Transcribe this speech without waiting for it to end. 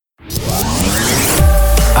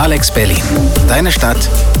Alex Berlin. Deine Stadt,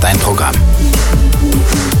 dein Programm.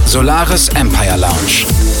 Solaris Empire Lounge.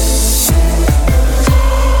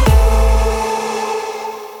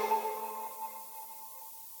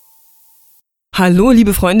 Hallo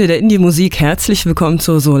liebe Freunde der Indie-Musik, herzlich willkommen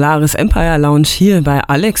zur Solaris Empire Lounge hier bei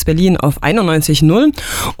Alex Berlin auf 91.0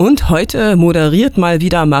 und heute moderiert mal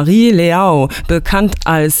wieder Marie Leao, bekannt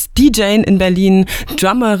als DJ in Berlin,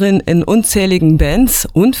 Drummerin in unzähligen Bands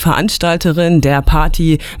und Veranstalterin der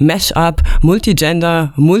Party Mashup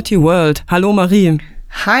Multigender Multiworld. Hallo Marie.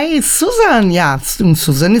 Hi Susan, ja,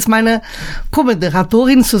 Susan ist meine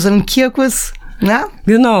Co-Moderatorin, Susan Kirkus. Ja?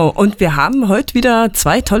 Genau, und wir haben heute wieder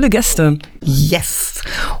 2 tolle Gäste. Yes,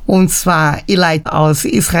 und zwar Eli aus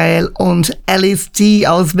Israel und Alice T.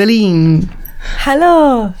 aus Berlin.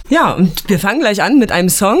 Hallo. Ja, und wir fangen gleich an mit einem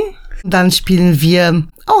Song. Dann spielen wir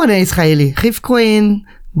auch einen Israeli, Riff Cohen,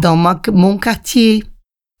 Dans mon quartier.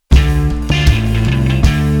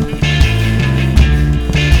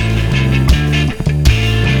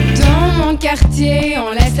 Dans mon quartier,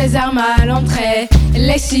 on laisse les armes à l'entrée,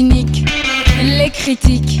 les cyniques, les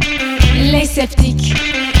critiques, les sceptiques,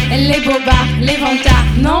 les bobards, les vantards,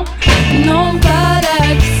 non, non pas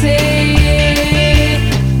d'accès.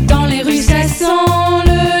 Dans les rues ça sent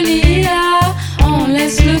le lilas, on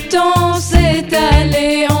laisse le temps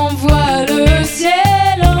s'étaler, on voit le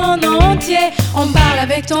ciel en entier, on parle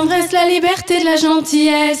avec tendresse, la liberté de la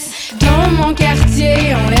gentillesse. Dans mon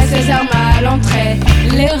quartier, on laisse les armes à l'entrée,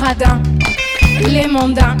 les radins, les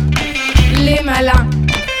mondains, les malins,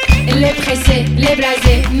 les pressés, les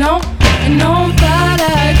blasés, non, non pas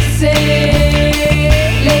l'accès.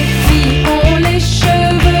 Les filles ont les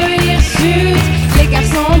cheveux hirsutes, les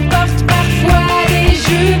garçons portent parfois des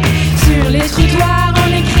jupes. Sur les trottoirs on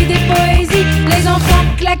écrit des poésies, les enfants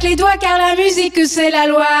claquent les doigts car la musique c'est la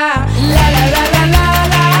loi. La la la la la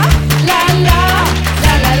la, la la,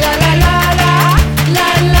 la la la la la la, la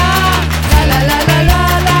la, la la la la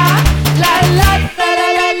la la,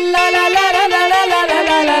 la la, la la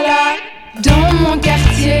la la la. Dans mon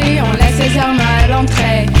quartier, on laisse les armes à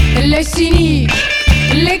l'entrée, les cyniques,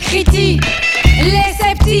 les critiques, les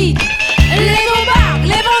sceptiques, les bobards,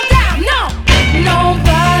 les vantards, non, non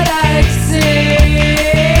pas d'accès.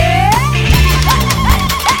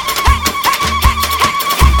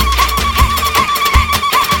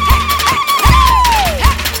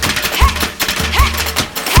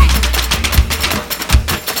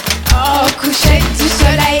 Au coucher du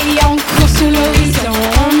soleil, on court sous l'horizon,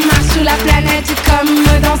 on marche sous la planète comme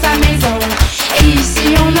dans sa maison. Et ici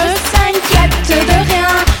on ne s'inquiète de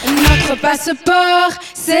rien, notre passeport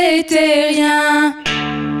c'était rien.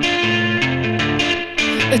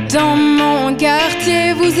 Dans mon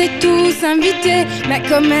quartier vous êtes tous invités, mais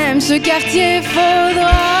quand même ce quartier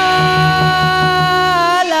faudra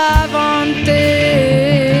l'inventer.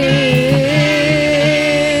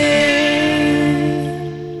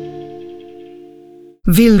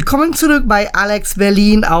 Willkommen zurück bei Alex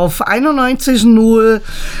Berlin auf 91.0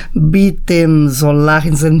 mit dem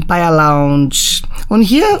Solaris Empire Lounge. Und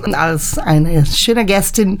hier als eine schöne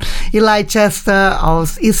Gästin Eli Chester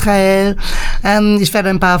aus Israel. Ich werde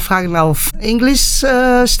ein paar Fragen auf Englisch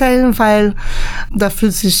stellen, weil da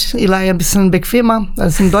fühlt sich Eli ein bisschen bequemer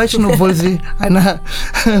als in Deutschen, obwohl sie eine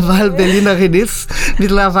Wahlberlinerin ist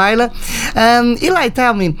mittlerweile. Eli,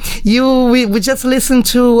 tell me, we just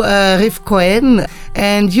listened to Riff Cohen.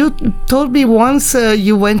 And you told me once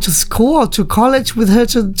you went to school or to college with her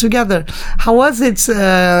together. How was it?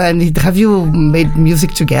 And have you made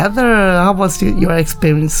music together? How was your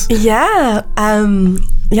experience? Yeah,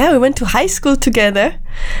 we went to high school together.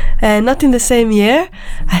 Not in the same year.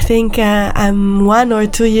 I think I'm 1 or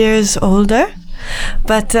 2 years older.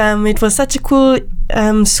 But it was such a cool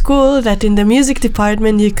school that in the music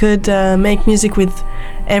department you could make music with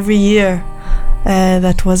every year.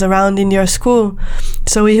 That was around in your school.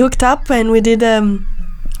 So we hooked up and we did a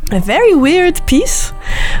very weird piece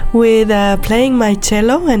with playing my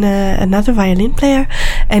cello and another violin player.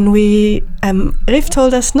 And we Riff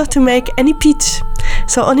told us not to make any pitch,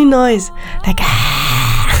 so only noise, like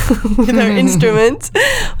with her instrument,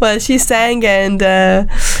 while she sang and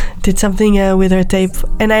did something with her tape.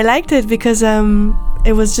 And I liked it because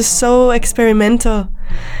it was just so experimental.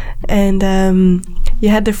 And you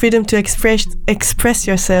had the freedom to express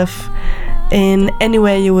yourself in any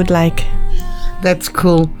way you would like. That's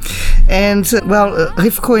cool. And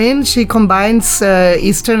Riff Cohen, she combines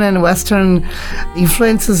Eastern and Western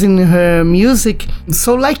influences in her music.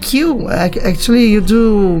 So like you, actually you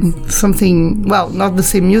do something, well, not the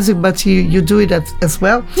same music, but you do it as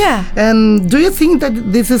well. Yeah. And do you think that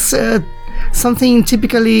this is something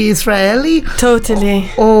typically Israeli? Totally.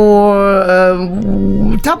 Or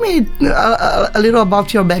tell me a little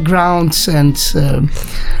about your backgrounds and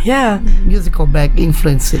Yeah. musical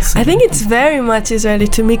influences. I think it's very much Israeli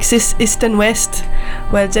to mix East and West.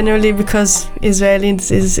 Well, generally because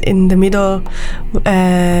Israelis is in the middle.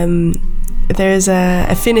 There is a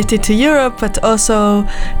affinity to Europe, but also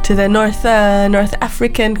to the North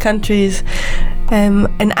African countries.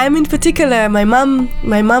 And I'm in particular, my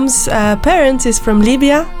mom's parents is from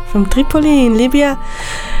Libya, from Tripoli in Libya,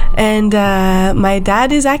 and my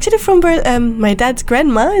dad is actually from my dad's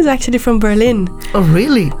grandma is actually from Berlin. Oh,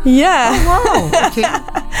 really? Yeah. Oh, wow. Okay.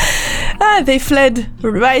 They fled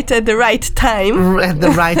right at the right time. At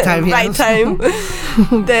the right time, yes. Right time.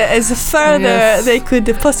 As further they could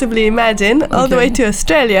possibly imagine, all the way to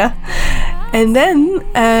Australia. And then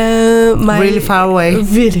really far away.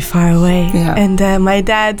 Really far away. Yeah. And my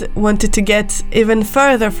dad wanted to get even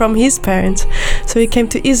further from his parents, so he came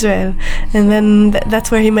to Israel, and then that's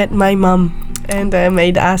where he met my mom and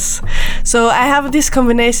made us. So I have this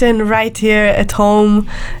combination right here at home,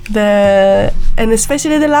 and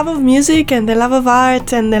especially the love of music and the love of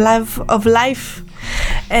art and the love of life.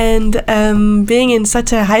 And being in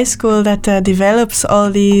such a high school that develops all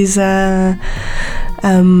these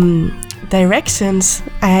directions.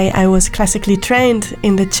 I was classically trained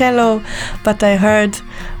in the cello, but I heard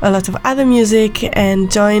a lot of other music and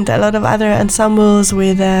joined a lot of other ensembles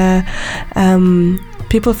with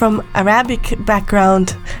people from Arabic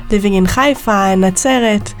background living in Haifa and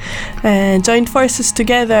Natzeret, joined forces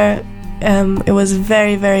together. It was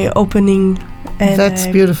very, very opening. And that's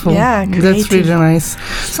beautiful. Yeah, creative. That's really nice.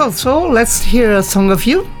 So let's hear a song of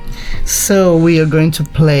you. So we are going to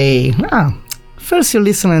play. First you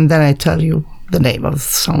listen and then I tell you the name of the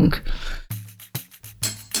song.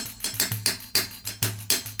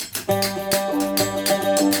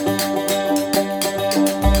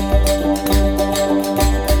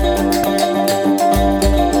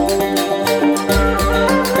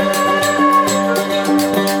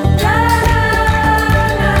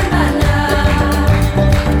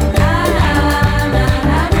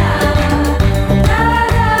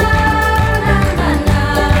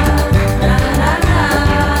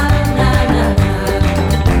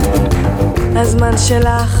 הזמן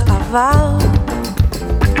שלך עבר,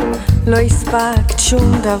 לא הספקת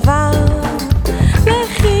שום דבר,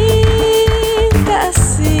 לכי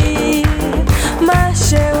תעשי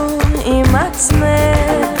משהו עם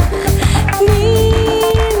עצמך, תני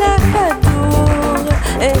לכדור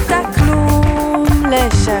את הכלום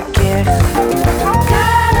לשכך.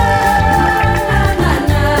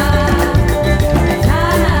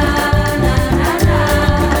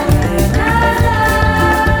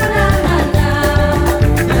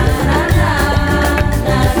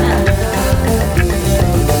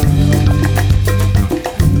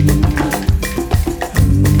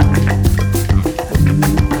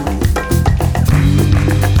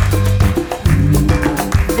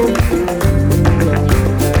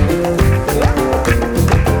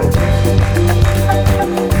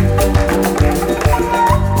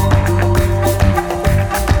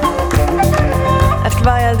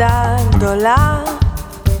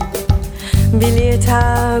 בילי את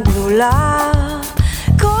הגלולה,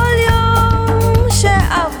 כל יום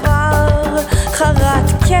שעבר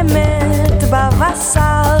חרת כמת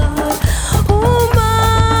בבשר,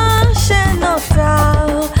 ומה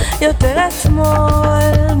שנותר יותר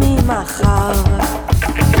אתמול ממחר.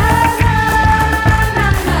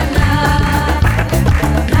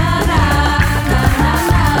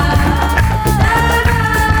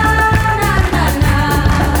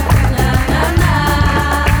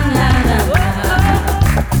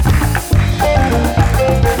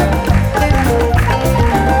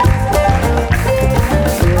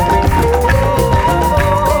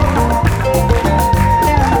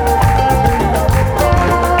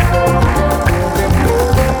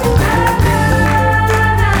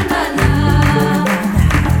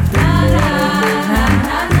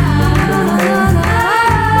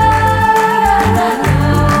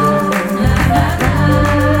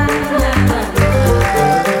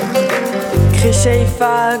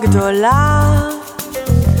 שאיפה גדולה,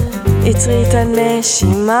 יצרי את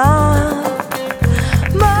הנשימה,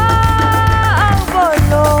 מערבולות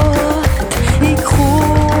ייקחו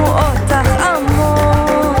אותך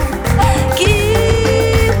עמוק, כי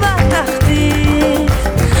בתחתית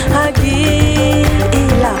הגיעי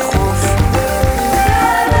לחוף.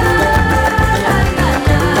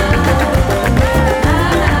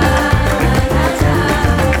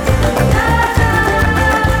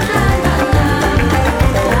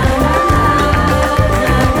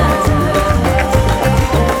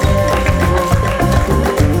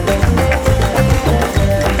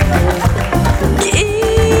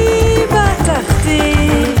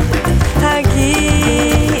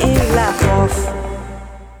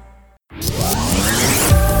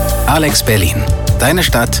 Alex Berlin. Deine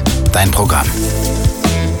Stadt, dein Programm.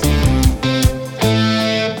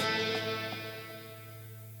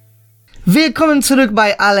 Willkommen zurück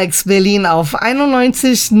bei Alex Berlin auf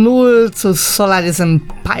 91.0 zu Solaris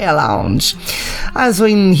Empire Lounge. Also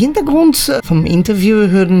im Hintergrund vom Interview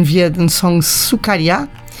hören wir den Song Sukaria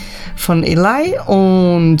von Eli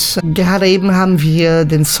und gerade eben haben wir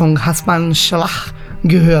den Song Hasban Shalach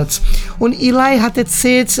gehört. Und Eli hat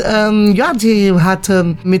erzählt, die hat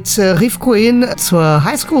mit Riff Cohen zur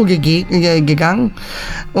Highschool gegangen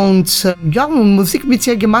und Musik mit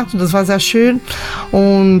ihr gemacht und das war sehr schön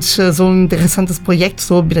und so ein interessantes Projekt,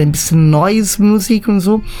 so mit ein bisschen neues Musik und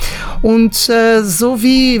so. Und so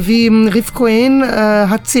wie Riff Cohen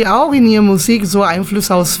hat sie auch in ihrer Musik so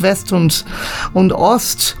Einflüsse aus West und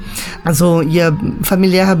Ost. Also ihr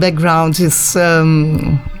familiärer Background ist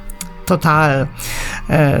total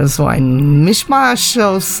so ein Mischmasch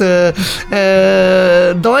aus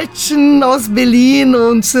Deutschen aus Berlin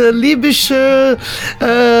und libysche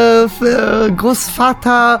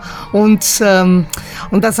Großvater und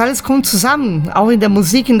das alles kommt zusammen, auch in der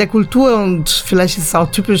Musik, in der Kultur und vielleicht ist es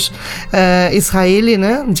auch typisch Israeli,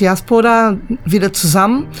 ne? Diaspora wieder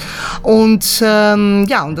zusammen und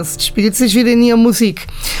und das spiegelt sich wieder in ihrer Musik.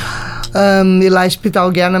 Eli spielt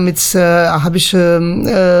auch gerne mit arabischen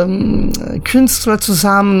Künstlern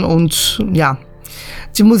zusammen und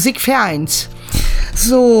die Musik vereint.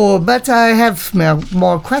 So, but I have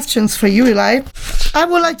more questions for you, Eli. I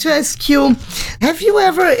would like to ask you, have you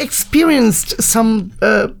ever experienced some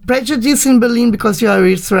prejudice in Berlin because you are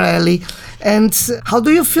Israeli? And how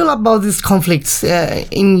do you feel about these conflicts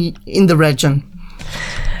in the region?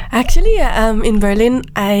 Actually, in Berlin,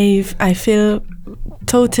 I feel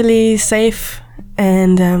totally safe,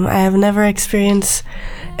 and I have never experienced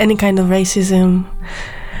any kind of racism.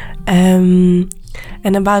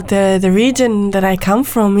 And about the region that I come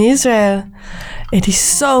from, Israel, it is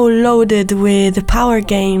so loaded with power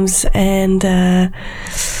games and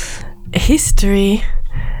history,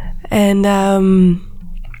 and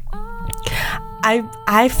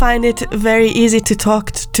I find it very easy to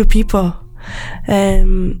talk to people.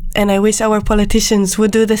 And I wish our politicians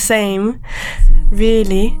would do the same.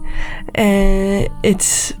 Really,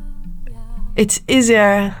 it's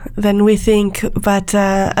easier than we think, but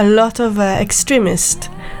a lot of extremists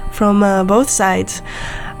from both sides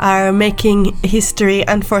are making history,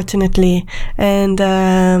 unfortunately, and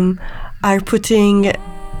are putting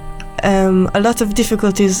a lot of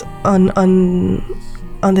difficulties on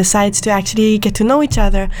the sides to actually get to know each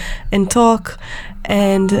other and talk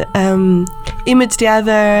and image the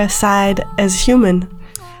other side as human.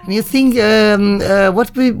 And you think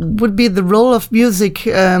what would be the role of music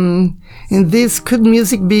in this? Could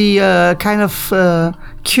music be kind of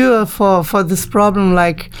cure for this problem?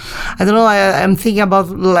 Like, I don't know, I'm thinking about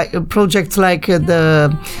like projects like the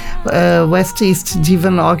West East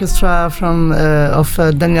Divan Orchestra from of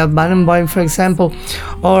Daniel Barenboim, for example,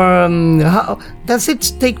 or how does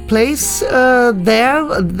it take place there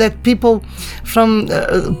that people from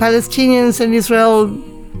Palestinians and Israel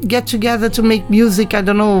get together to make music? I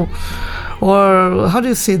don't know, or how do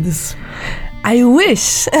you see this? I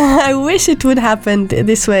wish it would happen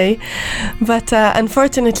this way, but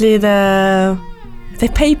unfortunately the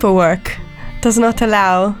paperwork does not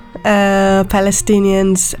allow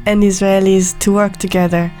Palestinians and Israelis to work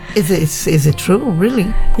together. Is it true?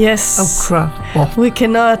 Really? Yes. Oh crap! Oh. We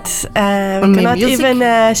cannot even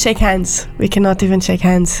shake hands. We cannot even shake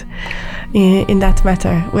hands in that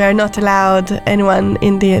matter. We are not allowed anyone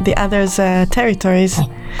in the other's territories. Oh,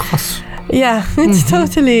 gosh. Yeah, it's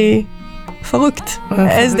totally verrückt,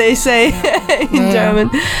 as they say in German.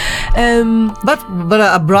 But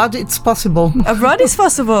abroad it's possible. Abroad is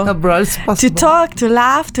possible. Abroad is possible. To talk, to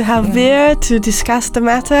laugh, to have beer, to discuss the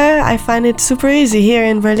matter. I find it super easy here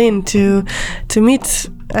in Berlin to meet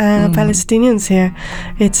Palestinians here.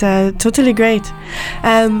 It's totally great.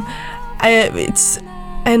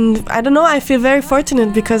 And I don't know, I feel very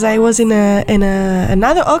fortunate because I was in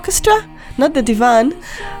another orchestra, not the Divan,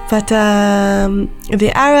 but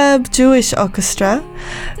the Arab Jewish orchestra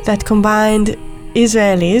that combined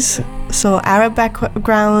Israelis, so Arab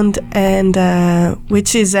background and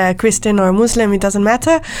which is Christian or Muslim, it doesn't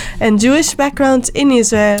matter, and Jewish backgrounds in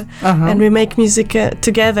Israel, and we make music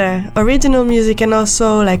together, original music and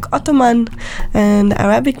also like Ottoman and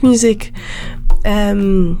Arabic music.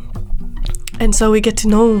 and so we get to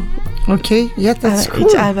know Okay, yeah, that's cool.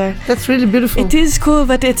 each other. That's really beautiful. It is cool,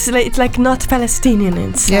 but it's like not Palestinian.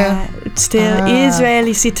 It's still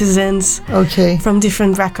Israeli citizens Okay. from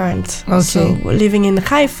different backgrounds. Okay. So living in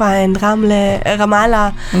Haifa and Ramallah.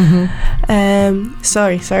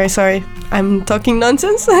 Sorry. I'm talking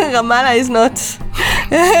nonsense. Ramallah is not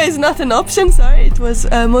is not an option. Sorry, it was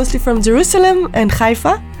mostly from Jerusalem and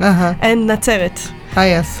Haifa and Natzeret.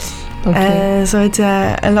 Yes. Okay. So it's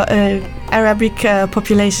a lot Arabic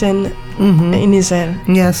population in Israel.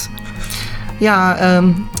 Yes. Ja,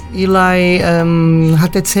 Eli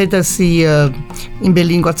hat erzählt, dass sie in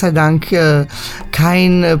Berlin Gott sei Dank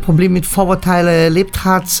kein Problem mit Vorurteilen erlebt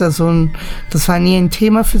hat. Also das war nie ein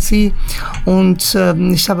Thema für sie. Und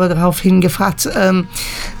ich habe daraufhin gefragt,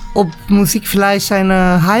 ob Musik vielleicht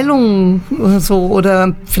eine Heilung so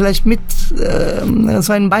oder vielleicht mit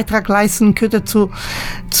so einen Beitrag leisten könnte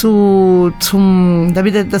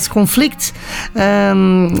damit das Konflikt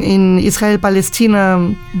in Israel-Palästina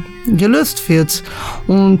gelöst wird.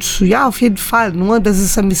 Und ja, auf jeden Fall. Nur, das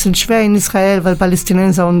ist ein bisschen schwer in Israel, weil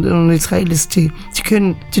Palästinenser und Israelis, die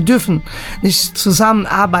dürfen nicht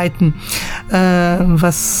zusammenarbeiten,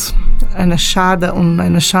 was eine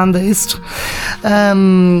Schande ist.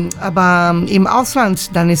 Aber im Ausland,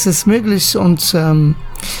 dann ist es möglich und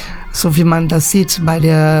so wie man das sieht bei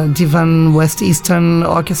der Divan West Eastern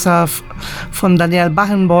Orchestra von Daniel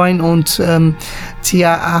Barenboim und die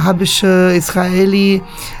arabische Israeli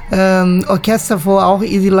Orchester, wo auch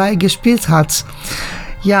Eli gespielt hat.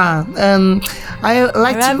 Ja, I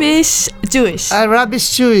like Arabisch-Jewish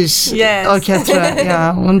Yes. Orchestra,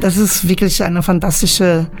 ja, und das ist wirklich eine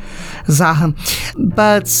fantastische Sache.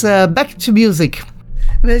 But back to music.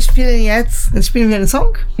 Wir spielen einen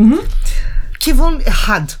Song. כיוון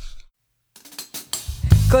אחד.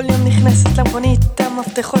 כל יום נכנסת למכונית,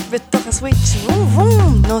 המפתחות בתוך הסוויץ' וום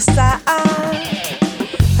וום נוסעת.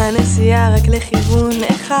 הנסיעה רק לכיוון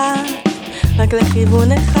אחד, רק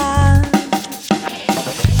לכיוון אחד.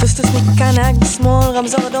 טוסטוס מכאן נהג בשמאל,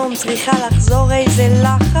 רמזור אדום צריכה לחזור, איזה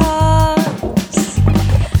לחץ.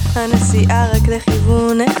 הנסיעה רק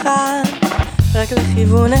לכיוון אחד, רק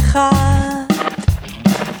לכיוון אחד.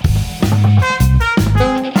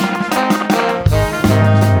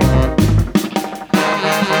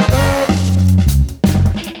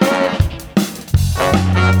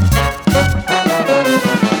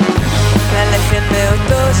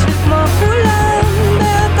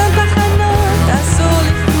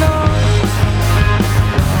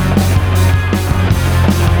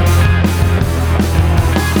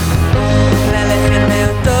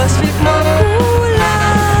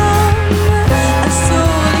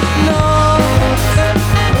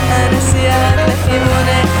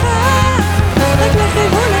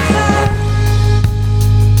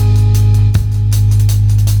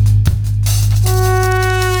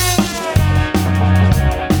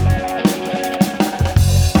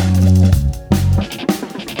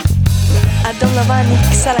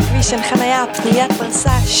 על הכביש אין חניה, פניית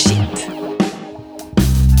פרסה, שיט.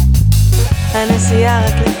 הנסיעה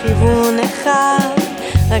רק לכיוון אחד,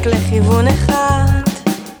 רק לכיוון אחד.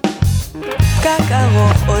 פקק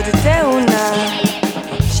ארוך, עוד תאונה,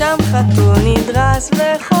 שם חתול נדרס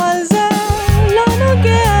וכל זה לא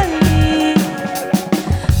נוגע לי,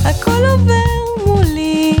 הכל עובר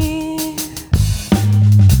מולי.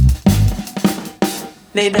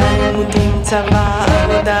 לידה לימודים, צבא,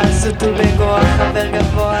 עבודה, סוטו בכוח, חבר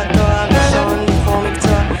גבוה, תואר ראשון, לבחור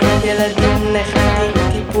מקצוע, ילדים, נכדים,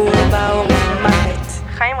 טיפול בהורים, מוות,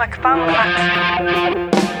 חיים רק פעם אחת.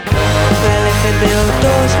 ללכת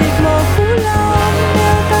באותו שביל כמו כולם,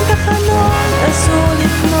 באותן תחנות, אסור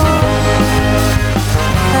לפנות.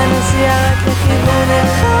 הנסיעה רק לכיוון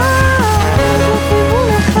אחד, לכיוון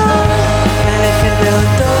אחד. ללכת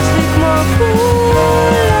באותו שביל כמו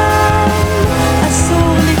כולם,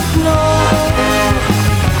 אסור לפנות.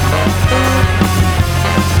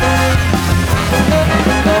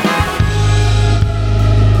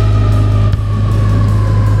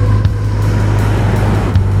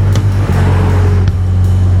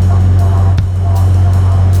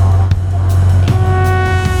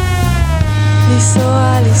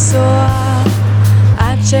 לנסוע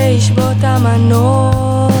עד שישבות המנוע.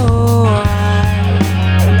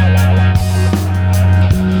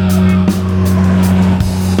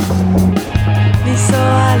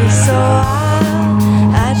 לנסוע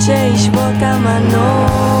עד שישבות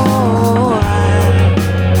המנוע.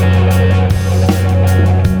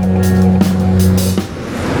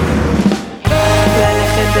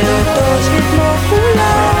 ללכת באותו שביל כמו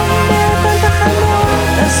כולם, באותן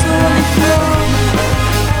תחנות אסור לפנות.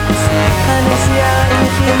 הנסיעה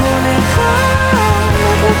לכיוון אחד,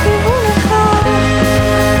 לכיוון אחד.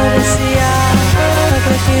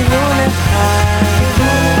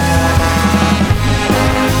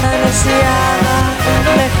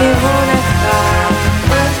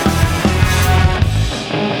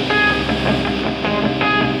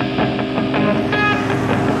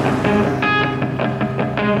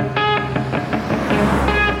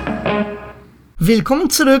 Willkommen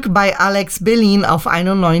zurück bei Alex Berlin auf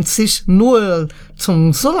 91.0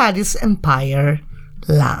 zum Solaris Empire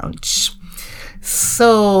Lounge.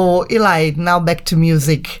 So, Eli, now back to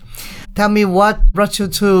music. Tell me what brought you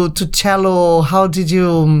to cello. How did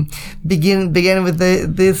you begin with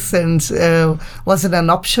this? And was it an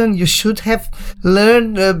option you should have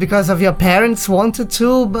learned because of your parents wanted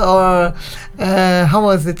to, or how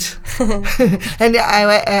was it? And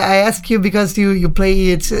I ask you because you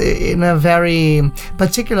play it in a very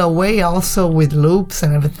particular way, also with loops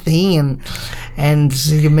and everything, and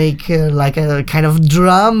you make like a kind of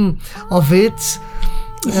drum of it.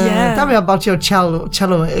 Tell me about your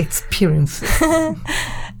cello experience.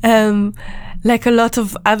 Like a lot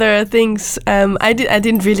of other things, I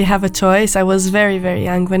didn't really have a choice. I was very, very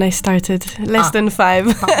young when I started, less than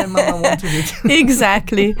 5. Papa and Mama wanted it.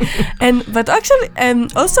 Exactly. But actually,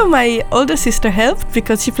 also my older sister helped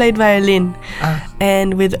because she played violin.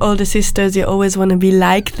 And with older sisters, you always want to be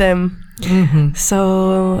like them. Mm-hmm.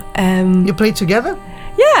 So you play together?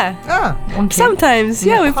 Yeah. Okay. Sometimes,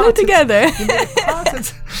 we play together.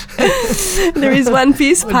 There is one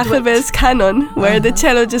piece, Pachelbel's Canon, where the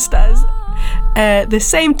cello just does the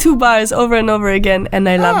same 2 bars over and over again, and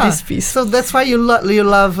I love this piece. So that's why you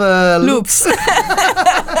love loops.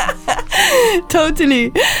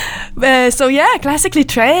 Totally. Classically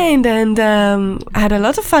trained, and I had a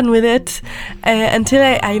lot of fun with it until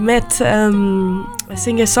I met a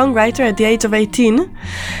singer-songwriter at the age of 18,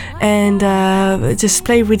 and just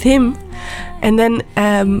played with him. And then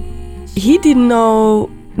he didn't know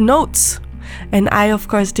notes, and I, of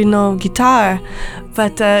course, didn't know guitar.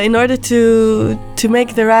 But in order to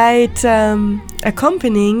make the right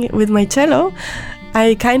accompanying with my cello,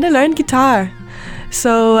 I kind of learned guitar.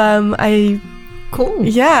 So Cool.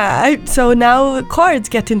 Yeah, so now chords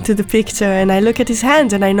get into the picture, and I look at his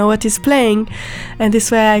hands and I know what he's playing, and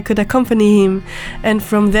this way I could accompany him. And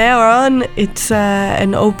from there on, it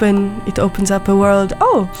opens up a world.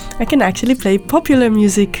 Oh, I can actually play popular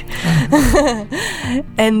music.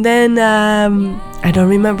 And then I don't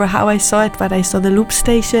remember how I saw it, but I saw the loop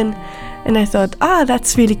station, and I thought,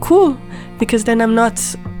 that's really cool, because then I'm not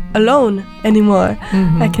alone anymore.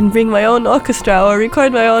 Mm-hmm. I can bring my own orchestra or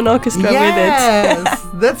record my own orchestra with it. Yes,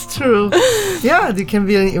 that's true. Yeah, you can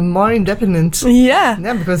be more independent. Yeah,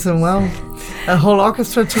 because a whole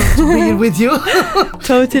orchestra to be with you.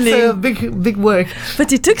 Totally. It's a big work.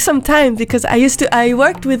 But it took some time, because I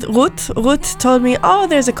worked with Ruth. Ruth told me,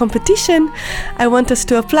 there's a competition. I want us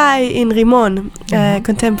to apply in Rimon,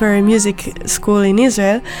 contemporary music school in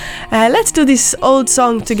Israel. Let's do this old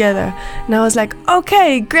song together. And I was like,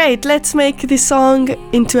 okay, great. Let's make this song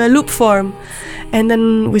into a loop form. And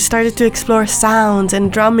then we started to explore sounds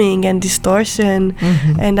and drumming and distortion.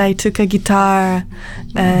 Mm-hmm. And I took a guitar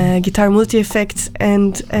multi-effects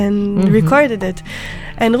and recorded it.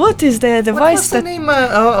 And Ruth is the voice. What's the name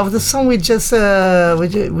of the song we just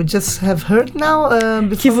have heard now?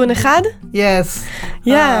 Kivun Echad? Yes.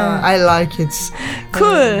 Yeah. I like it.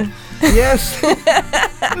 Cool. Yes.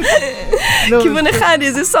 Kivun Echad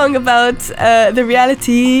is a song about the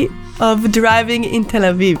reality of driving in Tel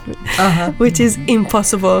Aviv, which is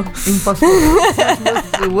impossible.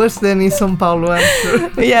 Impossible. Worse than in São Paulo, I'm sure.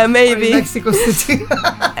 Yeah, maybe. Or in Mexico City.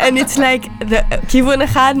 And it's like the Kivun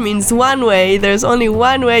Echad means one way. There's only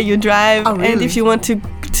one way you drive. Oh, really? And if you want to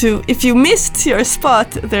if you missed your spot,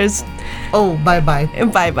 there's bye-bye.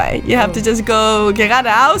 Bye-bye. You have to just go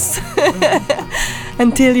geradeaus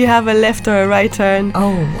until you have a left or a right turn.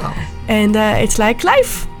 Oh, wow. And it's like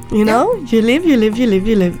life. You know, you live,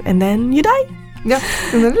 and then you die. Yeah,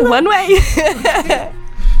 and then one way.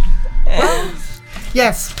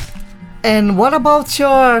 Yes. And what about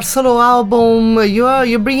your solo album?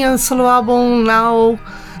 You're bringing a solo album now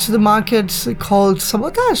to the market called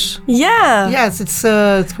Sabotage. Yeah. Yes,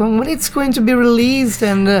 when it's going to be released,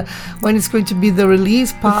 and when it's going to be the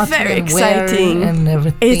release party. Very and exciting. Where and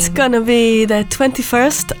everything. It's gonna be the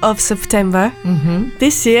 21st of September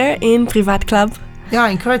this year in Privat Club. Yeah,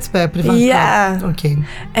 in Kreuzberg, Privat Yeah. Club. Okay.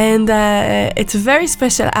 And it's a very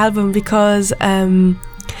special album because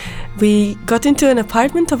we got into an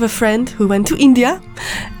apartment of a friend who went to India,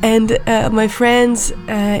 and my friends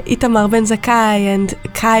Itamar Ben Zakai and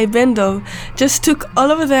Kai Bendov just took all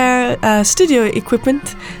of their studio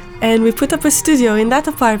equipment, and we put up a studio in that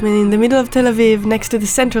apartment in the middle of Tel Aviv next to the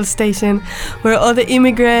central station where all the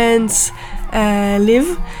immigrants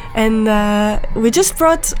live, and we just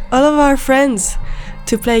brought all of our friends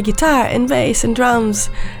to play guitar and bass and drums.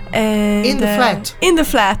 And, in the flat? In the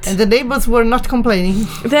flat. And the neighbors were not complaining?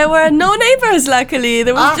 There were no neighbors, luckily.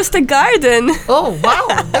 There was just a garden. Oh, wow.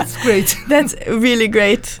 That's great. That's really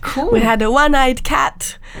great. Cool. We had a one-eyed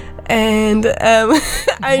cat. And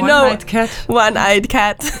I know One-eyed cat. One-eyed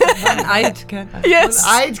cat. One-eyed cat. Yes.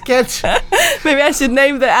 One-eyed cat. Maybe I should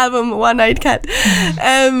name the album One-Eyed Cat.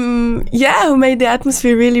 Who made the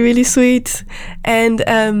atmosphere really, really sweet. And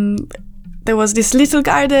there was this little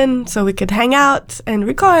garden, so we could hang out and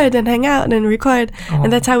record and hang out and record.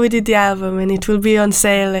 And that's how we did the album. And it will be on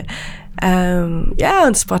sale,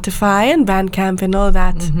 on Spotify and Bandcamp and all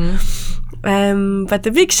that. But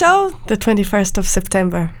the big show, the 21st of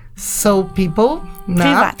September. So people,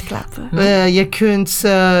 Privatklappe. Ihr könnt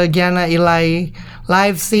gerne Eli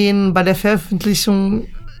live sehen bei der Veröffentlichung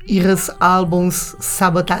ihres Albums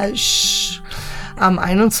Sabotage am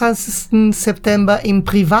 21. September im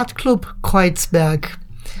Privatclub Kreuzberg.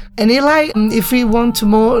 And Eli, if we want to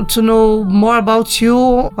know more about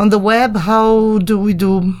you on the web, how do we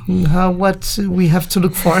do? What we have to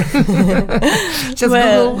look for? Just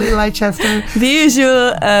Google Eli Chester. The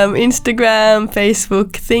usual Instagram,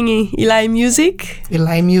 Facebook thingy, Eli Music.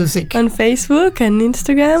 Eli Music. On Facebook and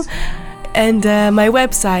Instagram. And my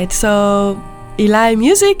website. So Eli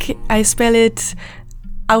Music, I spell it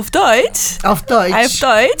auf Deutsch. Auf Deutsch. Auf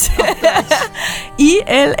Deutsch.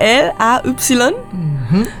 I-L-L-A-Y.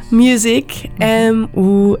 Music.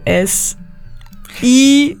 M-U-S-I-C.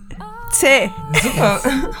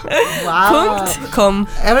 Wow. .com.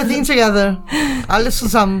 Everything together. Alles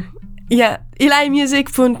zusammen. Yeah,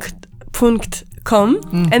 elimusic.com.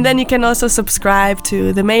 And then you can also subscribe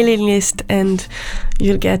to the mailing list and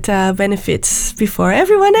you'll get benefits before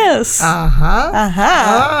everyone else.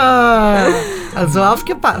 Also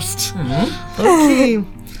aufgepasst. Okay.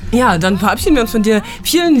 Ja, dann verabschieden wir uns von dir.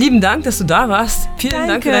 Vielen lieben Dank, dass du da warst. Vielen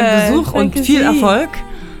Dank für deinen Besuch und viel Erfolg.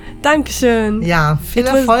 Dankeschön. Ja, viel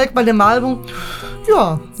Erfolg bei dem Album.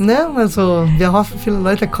 Ja, ne, also wir hoffen, viele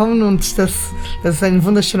Leute kommen und dass es ein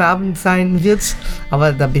wunderschöner Abend sein wird.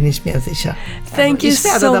 Aber da bin ich mir sicher. Thank you so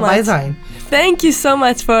much. Ich werde dabei sein. Thank you so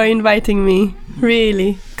much for inviting me.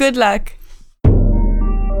 Really. Good luck.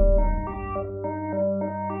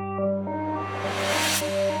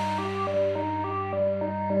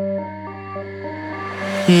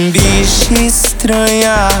 Bicha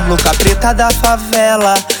estranha, louca preta da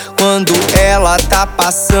favela. Quando ela tá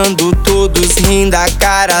passando, todos riem da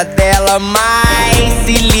cara dela. Mas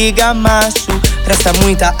se liga, macho, presta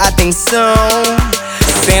muita atenção.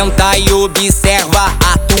 Senta e observa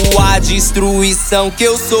a tua destruição. Que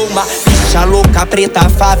eu sou uma bicha louca, preta,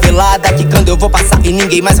 favelada, que quando eu vou passar e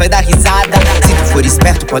ninguém mais vai dar risada. Se tu for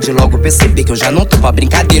esperto, pode logo perceber que eu já não tô pra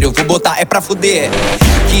brincadeira. Eu vou botar é pra fuder.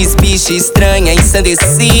 Quis bicha estranha,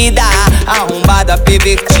 ensandecida, arrombada,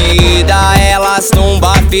 pervertida. Elas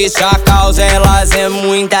tomba, fecha a causa, elas é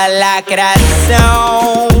muita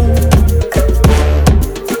lacração.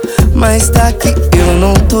 Mas tá que eu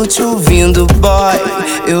não tô te ouvindo, boy.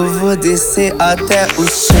 Eu vou descer até o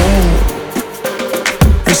chão.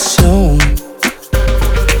 O chão.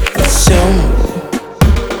 O chão.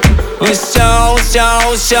 O chão,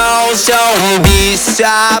 chão, chão, chão.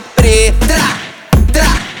 Bicha preta.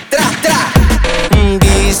 Tra, tra, tra.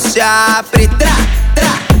 Bicha preta.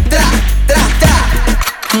 Tra, tra, tra, tra.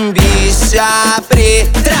 Bicha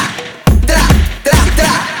preta. Tra, tra,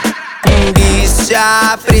 tra.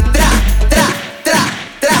 Bicha preta. Tra, tra,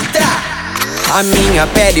 tra, tra. A minha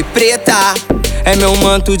pele preta é meu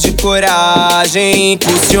manto de coragem.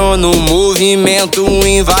 Impulsiona o movimento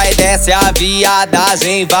e vai, desce a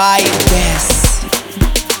viadagem. Vai, desce,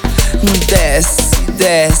 desce,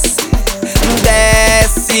 desce,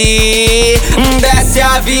 desce, desce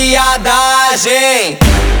a viadagem.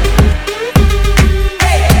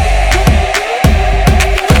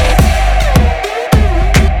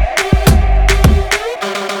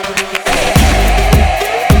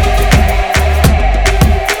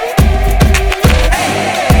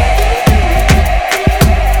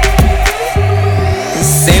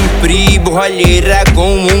 Olheira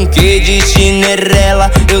com um quê de Cinderela.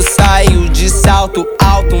 Eu saio de salto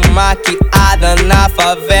alto, maquiada na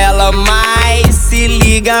favela. Mas se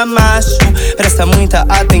liga, macho, presta muita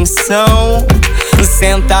atenção.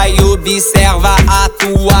 Senta e observa a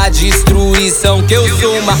tua destruição. Que eu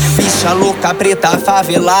sou uma bicha louca, preta,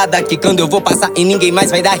 favelada, que quando eu vou passar e ninguém mais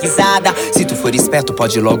vai dar risada. Se tu for esperto,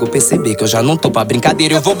 pode logo perceber que eu já não tô pra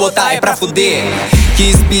brincadeira. Eu vou botar é pra fuder.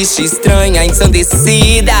 Quis bicha estranha,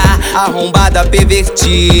 ensandecida, arrombada,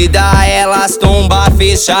 pervertida. Elas tomba,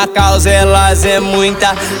 fecha a causa, elas é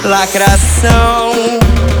muita lacração.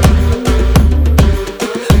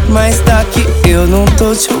 Mas tá que eu não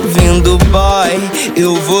tô te ouvindo, boy.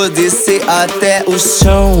 Eu vou descer até o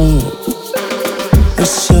chão. O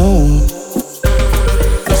chão.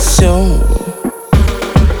 O chão.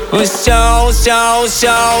 O chão, o chão, o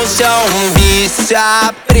chão, o chão.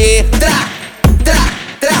 Bicha preta, tra,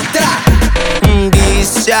 tra, tra.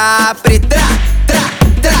 Bicha preta, tra,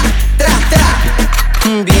 tra, tra, tra.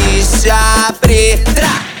 Bicha preta,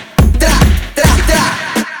 tra, tra, tra.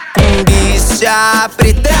 Bicha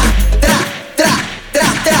preta, tra, tra, tra,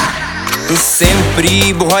 tra.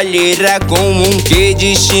 Sempre borralheira com quê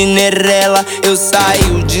de Cinderela. Eu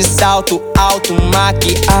saio de salto alto,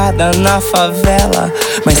 maquiada na favela.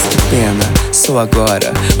 Mas que pena, sou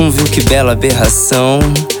agora viu que bela aberração.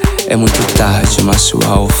 É muito tarde, macho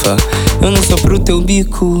alfa. Eu não sou pro teu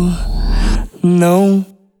bico, não.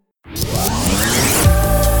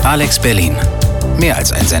 Alex Berlin. Mehr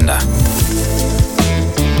als ein Sender.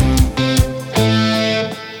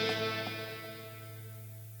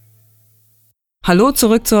 Hallo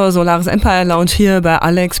zurück zur Solaris Empire Lounge hier bei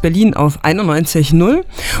Alex Berlin auf 91.0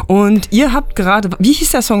 und ihr habt gerade, wie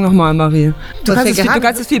hieß der Song nochmal, Marie? Du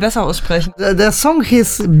kannst es viel besser aussprechen. Der Song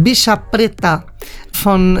hieß Bicha Preta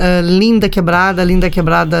von Linda Quebrada. Linda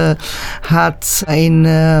Quebrada hat im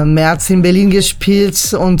März in Berlin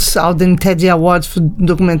gespielt und auch den Teddy Award für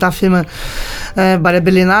Dokumentarfilme bei der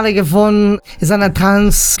Berlinale gewonnen. Ist eine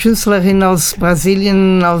Trans-Künstlerin aus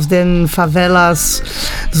Brasilien, aus den Favelas,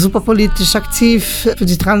 super politisch aktiv für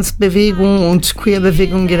die Transbewegung und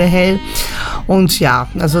Queerbewegung generell. Und ja,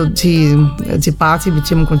 also die Party mit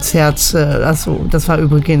ihrem Konzert, also das war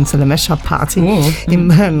übrigens eine Mashup-Party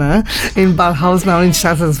im Ballhaus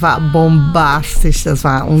Nauenstraße. Das war bombastisch, das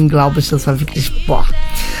war unglaublich, das war wirklich boah.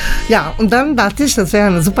 Ja, und dann dachte ich, das wäre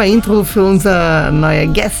eine super Intro für unsere neue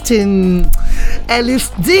Gästin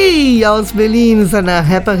Alice D aus Berlin, ist eine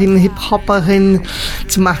Rapperin, Hip-Hopperin.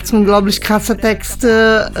 Sie macht unglaublich krasse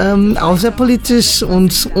Texte, auch sehr politisch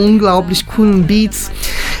und unglaublich coolen Beats.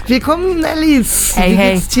 Willkommen, Alice. Hey, wie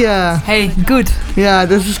geht's dir? Hey, gut. Ja,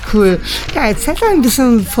 das ist cool. Ja, erzähl ein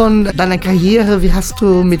bisschen von deiner Karriere. Wie hast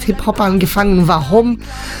du mit Hip-Hop angefangen? Warum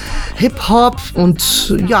Hip-Hop?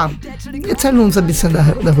 Und ja, erzähl uns ein bisschen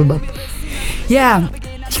darüber. Ja,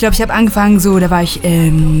 ich glaube, ich habe angefangen so, da war ich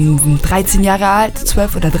 13 Jahre alt,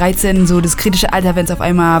 12 oder 13, so das kritische Alter, wenn es auf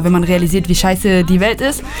einmal, wenn man realisiert, wie scheiße die Welt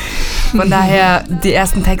ist. Von daher, die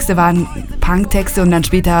ersten Texte waren Punk-Texte und dann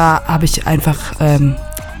später habe ich einfach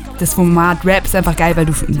das Format Rap ist einfach geil, weil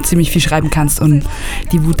du ziemlich viel schreiben kannst und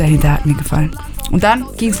die Wut dahinter hat mir gefallen. Und dann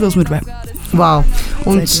ging es los mit Rap. Wow.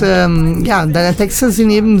 Und ja, deine Texte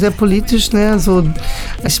sind eben sehr politisch, ne? So,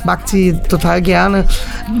 ich mag die total gerne.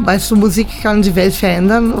 Weißt du, Musik kann die Welt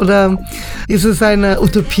verändern oder ist es eine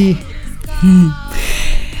Utopie?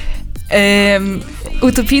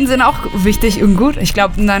 Utopien sind auch wichtig und gut. Ich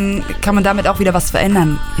glaube, dann kann man damit auch wieder was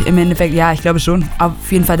verändern. Im Endeffekt, ja, ich glaube schon. Auf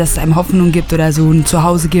jeden Fall, dass es einem Hoffnung gibt oder so ein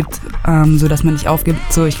Zuhause gibt, so dass man nicht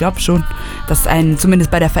aufgibt. So, ich glaube schon, dass es einen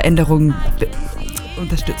zumindest bei der Veränderung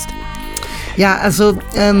unterstützt. Ja, also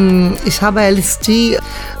ich habe Alice D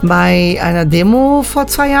bei einer Demo vor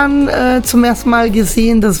 2 Jahren zum ersten Mal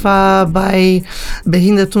gesehen. Das war bei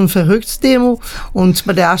Behindert und Verrückt Demo und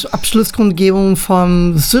bei der Abschlusskundgebung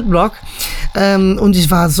vom Südblock. Und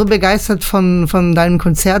ich war so begeistert von deinem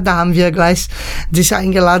Konzert. Da haben wir gleich dich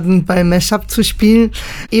eingeladen, bei Mashup zu spielen,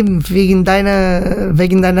 eben wegen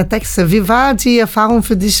deiner Texte. Wie war die Erfahrung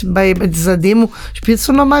für dich bei dieser Demo? Spielst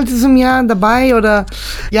du nochmal diesem Jahr dabei oder?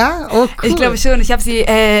 Ja, oh, cool. Ich glaube schon. Ich habe sie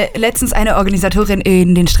letztens eine Organisatorin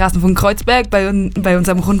in den Straßen von Kreuzberg bei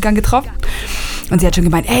unserem Rundgang getroffen. Und sie hat schon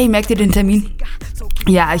gemeint, hey, merkt ihr den Termin?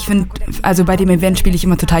 Ja, ich finde, also bei dem Event spiele ich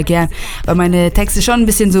immer total gern, weil meine Texte schon ein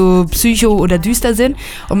bisschen so psycho oder düster sind.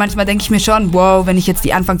 Und manchmal denke ich mir schon, wow, wenn ich jetzt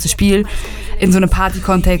die anfange zu spielen, in so einem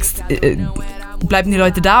Party-Kontext, bleiben die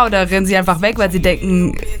Leute da oder rennen sie einfach weg, weil sie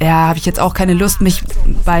denken, ja, habe ich jetzt auch keine Lust, mich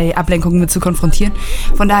bei Ablenkungen mit zu konfrontieren.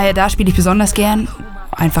 Von daher, da spiele ich besonders gern.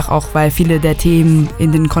 Einfach auch, weil viele der Themen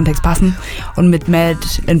in den Kontext passen und mit Mad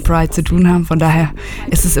and Pride zu tun haben. Von daher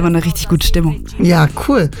ist es immer eine richtig gute Stimmung. Ja,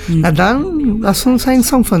 cool. Na dann, lass uns einen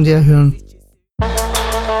Song von dir hören.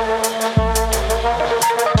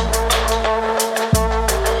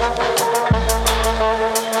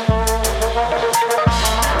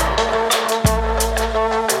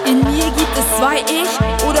 In mir gibt es 2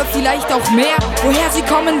 Ich oder vielleicht auch mehr. Woher sie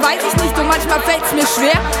kommen, weiß ich nicht und manchmal fällt's mir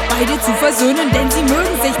schwer, beide zu versöhnen, denn sie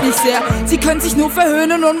mögen sich nicht sehr. Sie können sich nur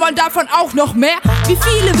verhöhnen und wollen davon auch noch mehr. Wie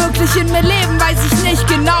viele wirklich in mir leben, weiß ich nicht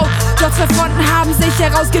genau. Doch 2 Fronten haben sich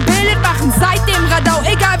herausgebildet, machen seitdem Radau,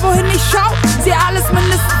 egal wohin ich schau. Sehe alles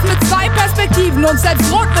mindestens mit 2 Perspektiven und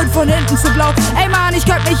selbst rot wird von hinten zu blau. Ey Mann, ich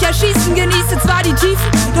könnte mich erschießen, genieße zwar die Tiefen,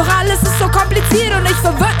 doch alles ist so kompliziert und ich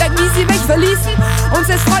verwirrt, wie sie mich verließen. Und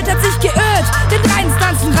selbst Freud hat sich geirrt, denn 3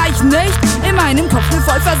 Instanzen reichen ich nicht. In meinem Kopf eine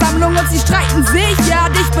Vollversammlung und sie streiten sich. Ja,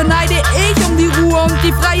 dich beneide ich um die Ruhe und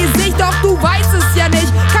die freie Sicht. Doch du weißt es ja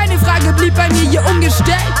nicht, keine Frage blieb bei mir hier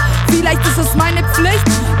ungestellt. Vielleicht ist es meine Pflicht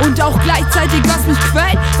und auch gleichzeitig was mich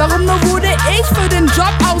quält. Warum nur wurde ich für den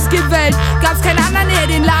Job ausgewählt? Gab's keinen anderen, der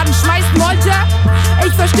den Laden schmeißen wollte?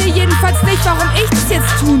 Ich verstehe jedenfalls nicht, warum ich das jetzt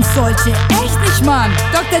tun sollte. Echt nicht, Mann.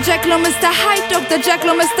 Dr. Jekyll und Mr. Hyde, Dr. Jekyll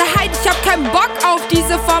und Mr. Hyde. Ich hab keinen Bock auf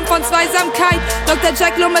diese Form von Zweisamkeit. Dr.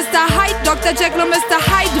 Jekyll und Mr. Hyde, Dr. Jekyll und Mr.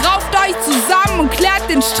 Hyde. Rauft euch zusammen und klärt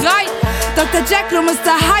den Streit. Dr. Jekyll und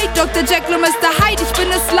Mr. Hyde, Dr. Jekyll und Mr. Hyde. Ich bin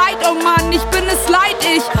es leid, oh Mann, ich bin es leid.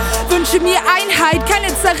 Ich wünsche mir Einheit, keine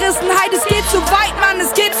Zerrissenheit. Es geht zu weit, Mann,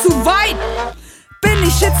 es geht zu weit. Bin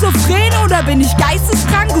ich schizophren oder bin ich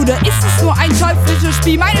geisteskrank? Oder ist es nur ein teuflisches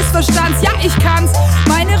Spiel meines Verstands? Ja, ich kann's,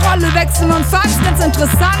 meine Rolle wechseln und fand's ganz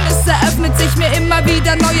interessant. Es eröffnet sich mir immer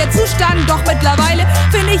wieder neuer Zustand. Doch mittlerweile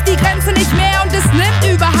finde ich die Grenze nicht mehr und es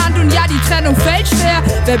nimmt überhand. Und ja, die Trennung fällt schwer.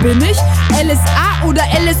 Wer bin ich? LSA oder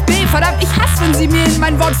LSB? Verdammt, ich hasse, wenn sie mir in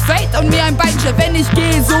mein Wort fällt und mir ein Bein stellt. Wenn ich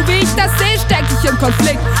gehe, so wie ich das sehe, steck ich im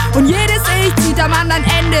Konflikt. Und jedes Ich zieht am anderen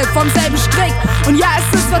Ende vom selben Strick. Und ja,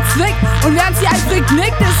 es ist verzwickt. Und während sie eifrig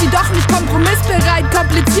nickt, ist sie doch nicht kompromissbereit,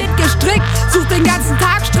 kompliziert gestrickt. Sucht den ganzen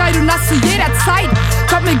Tag Streit und das zu jeder Zeit.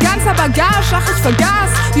 Kommt mir ganz aber gasch, ach ich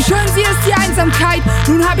vergaß, wie schön sie ist, die Einsamkeit.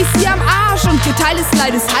 Nun hab ich sie am Arsch und geteiltes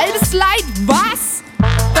Leid ist halbes Leid. Was?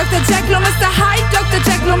 Dr. Jekyll und Mr. Hyde, Dr.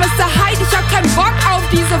 Jekyll und Mr. Hyde. Ich hab keinen Bock auf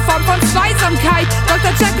diese Form von Zweisamkeit.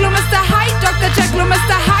 Dr. Jekyll und Mr. Hyde, Dr. Jekyll und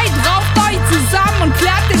Mr. Hyde. Rauft euch zusammen und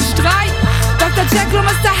klärt den Streit. Dr. Jekyll und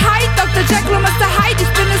Mr. Hyde, Dr. Jekyll und Mr. Hyde.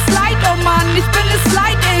 Ich bin es leid, oh Mann, ich bin es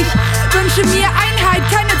leid. Ich wünsche mir Einheit,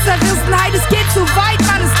 keine Zerrissenheit. Es geht zu weit,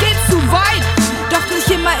 Mann, es geht zu weit. Doch nicht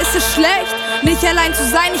immer ist es schlecht, nicht allein zu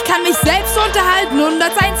sein. Ich kann mich selbst unterhalten und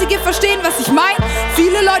als Einzige verstehen, was ich mein.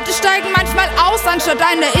 Viele Leute steigen manchmal aus, anstatt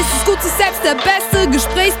ein. Da ist es gut, sich selbst der beste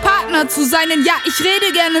Gesprächspartner zu sein. Denn ja, ich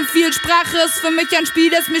rede gerne viel. Sprache ist für mich ein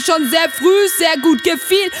Spiel, das mir schon sehr früh sehr gut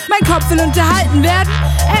gefiel. Mein Kopf will unterhalten werden,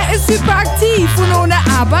 er ist hyperaktiv und ohne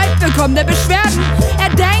Arbeit bekommt er Beschwerden.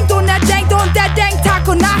 Er denkt und er denkt und er denkt Tag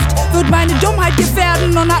und Nacht, wird meine Dummheit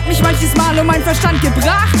gefährden und hat mich manches Mal um meinen Verstand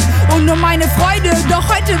gebracht und um meine Freude. Doch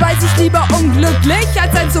heute weiß ich lieber unglücklich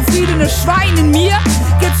als ein zufriedenes Schwein. In mir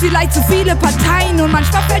gibt's vielleicht zu viele Parteien und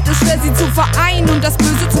manchmal fällt es schwer, sie zu vereinen und das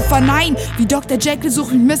Böse zu verneinen. Wie Dr. Jekyll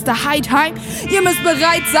sucht mich Mr. Hyde heim. Ihr müsst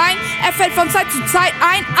bereit sein, er fällt von Zeit zu Zeit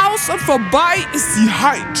ein. Aus und vorbei ist die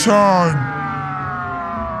Hyde-Time.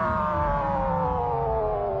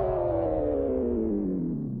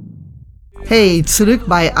 Hey, zurück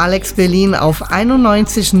bei Alex Berlin auf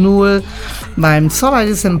 91.0 beim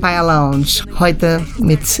Solaris Empire Lounge. Heute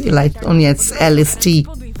mit Elite und jetzt LST.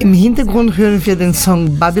 Im Hintergrund hören wir den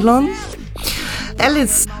Song Babylon.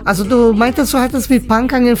 Alice, also du meintest, du hattest mit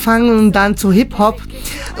Punk angefangen und dann zu Hip-Hop.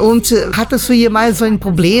 Und hattest du jemals so ein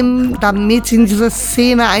Problem, damit in diese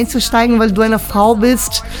Szene einzusteigen, weil du eine Frau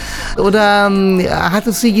bist? Oder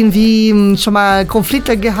hattest du irgendwie schon mal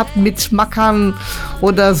Konflikte gehabt mit Mackern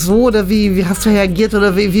oder so? Oder wie hast du reagiert?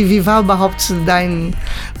 Oder wie war überhaupt deine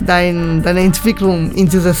Entwicklung in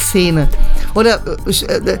dieser Szene? Oder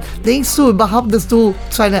denkst du überhaupt, dass du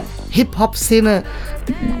zu einer Hip-Hop-Szene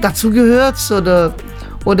dazugehörst?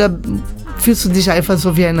 Oder fühlst du dich einfach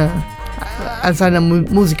so wie als eine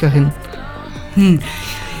Musikerin?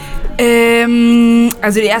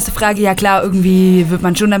 Also die erste Frage, ja klar, irgendwie wird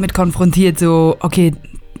man schon damit konfrontiert, so, okay,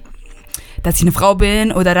 dass ich eine Frau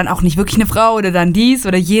bin oder dann auch nicht wirklich eine Frau oder dann dies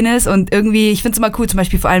oder jenes und irgendwie, ich finde es immer cool, zum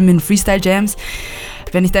Beispiel vor allem in Freestyle-Jams,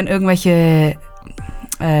 wenn ich dann irgendwelche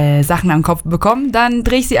Sachen am Kopf bekomme, dann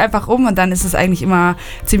drehe ich sie einfach um und dann ist es eigentlich immer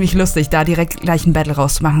ziemlich lustig, da direkt gleich ein Battle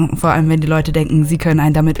rauszumachen. Vor allem, wenn die Leute denken, sie können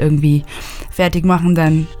einen damit irgendwie fertig machen,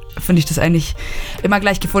 dann finde ich das eigentlich immer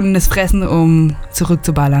gleich gefundenes Fressen, um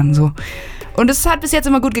zurückzuballern. So. Und es hat bis jetzt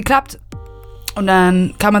immer gut geklappt. Und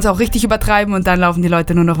dann kann man es auch richtig übertreiben und dann laufen die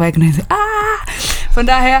Leute nur noch weg und dann so, Von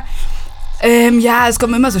daher, ja, es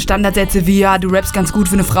kommen immer so Standardsätze wie, ja, du rappst ganz gut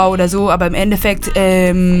für eine Frau oder so, aber im Endeffekt,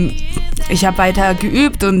 ich habe weiter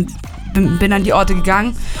geübt und bin an die Orte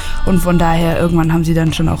gegangen und von daher, irgendwann haben sie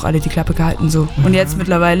dann schon auch alle die Klappe gehalten, so. Und jetzt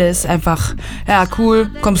mittlerweile ist einfach, ja, cool,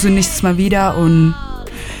 kommst du nächstes Mal wieder und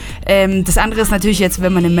das andere ist natürlich jetzt,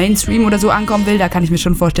 wenn man im Mainstream oder so ankommen will, da kann ich mir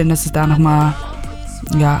schon vorstellen, dass es da nochmal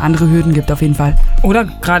andere Hürden gibt auf jeden Fall. Oder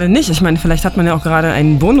gerade nicht. Ich meine, vielleicht hat man ja auch gerade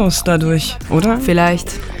einen Bonus dadurch, oder?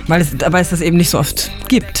 Vielleicht. Weil es das eben nicht so oft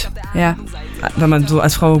gibt. Ja. Wenn man so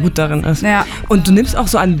als Frau gut darin ist. Ja. Und du nimmst auch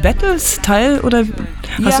so an Battles teil, oder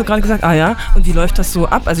hast du gerade gesagt? Ah ja. Und wie läuft das so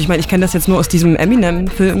ab? Also ich meine, ich kenne das jetzt nur aus diesem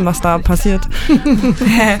Eminem-Film, was da passiert.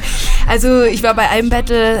 Also ich war bei einem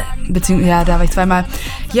Battle, beziehungsweise da war ich zweimal.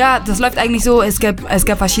 Ja, das läuft eigentlich so, es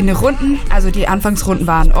gab verschiedene Runden, also die Anfangsrunden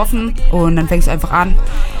waren offen und dann fängst du einfach an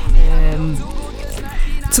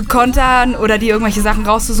zu kontern oder dir irgendwelche Sachen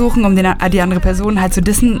rauszusuchen, um die andere Person halt zu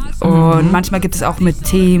dissen. Und manchmal gibt es auch mit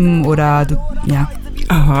Themen oder ja.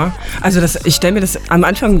 Aha, also ich stelle mir das am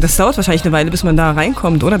Anfang, das dauert wahrscheinlich eine Weile, bis man da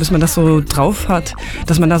reinkommt, oder? Bis man das so drauf hat,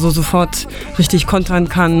 dass man da so sofort richtig kontern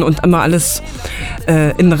kann und immer alles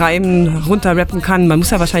in Reimen runterrappen kann. Man muss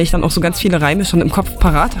ja wahrscheinlich dann auch so ganz viele Reime schon im Kopf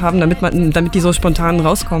parat haben, damit die so spontan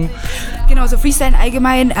rauskommen. Genau, so Freestyle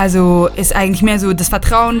allgemein, also ist eigentlich mehr so das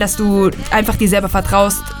Vertrauen, dass du einfach dir selber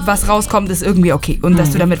vertraust, was rauskommt, ist irgendwie okay und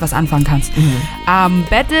dass du damit was anfangen kannst.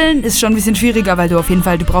 Battlen ist schon ein bisschen schwieriger, weil du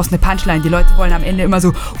brauchst eine Punchline. Die Leute wollen am Ende immer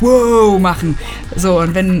so wow machen. So,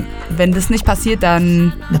 und wenn das nicht passiert,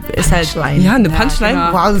 dann ist halt... Ja, eine Punchline.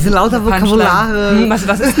 Genau. Wow, das sind lauter Vokabulare.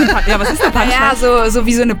 Was ist eine Punchline? Ja, so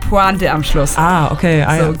wie so eine Pointe am Schluss. Ah, okay.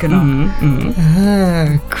 So, genau.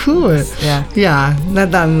 Cool. Ja, na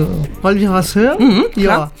dann, wollen wir was hören? Klar.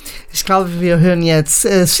 Ja, ich glaube, wir hören jetzt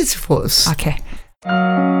Sisyphus. Okay.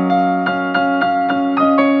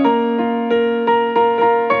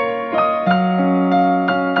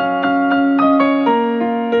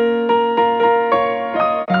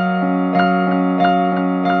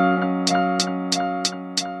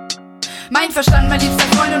 Mein Verstand, mein liebster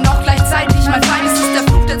Freund und auch gleichzeitig mein Feind. Es ist der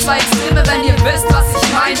Fluch der zwei Extreme, wenn ihr wisst, was ich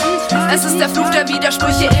meine. Es ist der Fluch der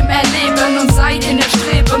Widersprüche im Erleben und Sein in der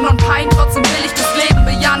Streben und Pein. Trotzdem will ich das Leben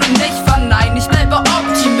bejahen und nicht verneinen. Ich bleibe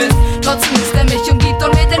Optimist, trotzdem ist der mich umgibt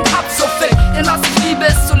und mir den Kopf so fickt. Denn was ich liebe,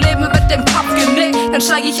 ist zu leben mit dem Kopf genickt. Dann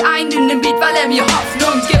steig ich ein in den Beat, weil er mir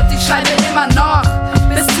Hoffnung gibt. Ich schreibe immer noch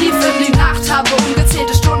bis tief in die Nacht, habe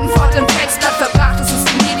ungezählte Stunden vor dem Textblatt verbracht. Es ist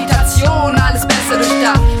die Meditation, alles besser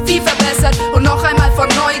durchdacht, viel verbessert und noch einmal von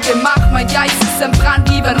neu gemacht. Mein Geist ist entbrannt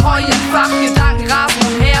wie wenn Heu entfacht. Gedanken rasen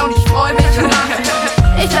umher und ich freu mich und lache.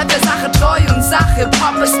 Ich bleib der Sache treu und Sache,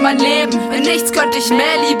 Pop ist mein Leben. In nichts könnte ich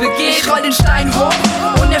mehr Liebe geben. Ich roll den Stein hoch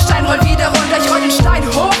und der Stein rollt wieder runter. Ich roll den Stein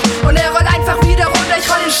hoch und er rollt einfach wieder runter. Ich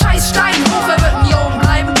roll den scheiß Stein hoch, er wird nie oben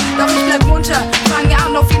bleiben. Doch ich bleib munter, fange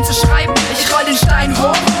an auf ihn zu schreiben. Ich roll den Stein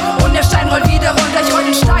hoch und der Stein rollt wieder runter. Ich roll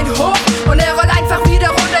den Stein hoch und er rollt einfach wieder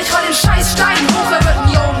runter. Ich roll den scheiß Stein hoch, er wird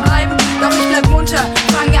nie oben bleiben. Doch ich bleib munter,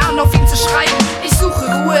 fange an auf ihn zu schreiben. Ich suche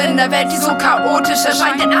Ruhe in der Welt, die so chaotisch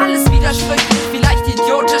erscheint. Denn alles widersprüchlich, vielleicht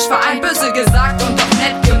idiotisch, war ein böse gesagt und doch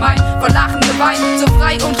nett gemeint. Vor Lachen geweint, so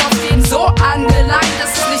frei und rausgehen, so angeleint.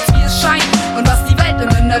 Es ist nichts wie es scheint und was die Welt im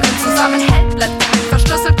Inneren zusammenhält, bleibt geheim,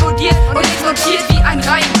 verschlüsselt, kodiert und nicht notiert wie ein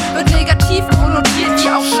Reim. Wird negativ konnotiert wie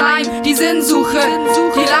auch Schleim. Die Sinnsuche,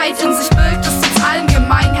 die Leid in sich birgt, ist uns allen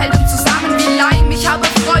gemein, hält uns zusammen wie Leim. Ich habe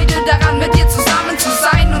Freude daran, mit dir zusammen zu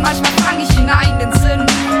sein und manchmal fang ich hinein den Sinn.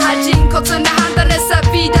 Halte ihn kurz in der Hand, dann ist er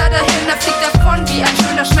wieder dahin. Er fliegt davon wie ein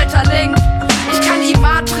schöner Schmetterling. Ich kann die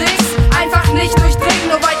Matrix einfach nicht durchdringen,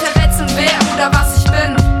 nur weiter rätseln, wer oder was ich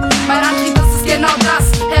bin. Mein Antrieb ist es genau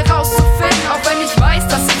das, herauszufinden. Auch wenn ich weiß,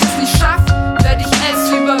 dass ich es nicht schaffe, werde ich es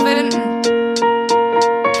überwinden.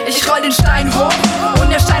 Ich roll den Stein hoch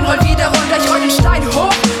und der Stein rollt wieder runter. Ich roll den Stein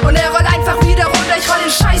hoch und er rollt einfach wieder runter. Ich roll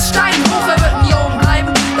den scheiß Stein hoch, er wird nie oben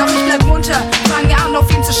bleiben. Doch ich bleib munter, fange an auf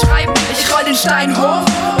ihn zu schreiben. Ich roll den Stein hoch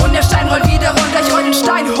und der Stein rollt wieder runter. Ich roll den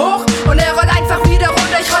Stein hoch und er rollt einfach wieder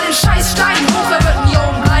runter. Ich roll den scheiß Stein hoch, er wird nie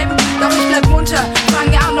oben bleiben. Doch ich bleib munter,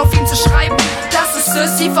 fange an auf ihn zu schreiben. Das ist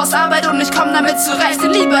Sisyphos Arbeit und ich komm damit zurecht.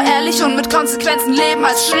 Denn lieber ehrlich und mit Konsequenzen leben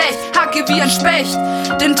als schlecht. Hacke wie ein Specht,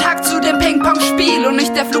 den Takt zu dem Ping-Pong-Spiel. Und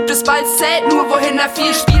nicht der Flug des Balls zählt, nur wohin er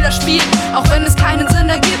viel Spieler spielt. Auch wenn es keinen Sinn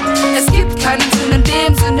ergibt, es gibt keinen Sinn in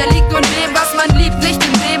dem Sinn. Der liegt nur in dem, was man liebt, nicht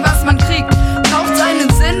in dem, was man kriegt. Braucht seinen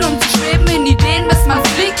Sinn, um zu schweben in Ideen, bis man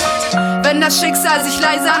fliegt. Wenn das Schicksal sich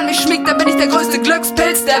leise an mich schmiegt, dann bin ich der größte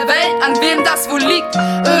Glückspilz der Welt. An wem das wohl liegt?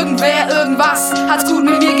 Irgendwer, irgendwas hat's gut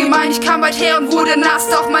mit mir gemeint. Ich kam weit her und wurde nass,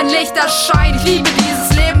 doch mein Licht erscheint. Ich liebe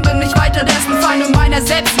dieses Leben, bin nicht weiter dessen Feind und meiner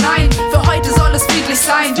selbst. Nein, für heute soll es friedlich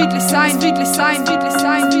sein. Friedlich sein, friedlich sein, friedlich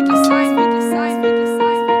sein, friedlich sein, friedlich sein, friedlich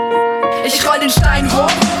sein. Ich roll den Stein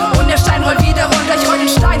hoch und der Stein rollt wieder runter. Ich roll den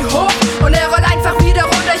Stein hoch und er rollt einfach wieder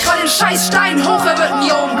runter. Ich roll den scheiß Stein hoch, er wird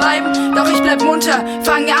nie oben bleiben. Doch ich bleib munter,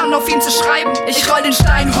 fange an auf ihn zu schreiben. Ich roll den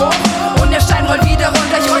Stein hoch und der Stein rollt wieder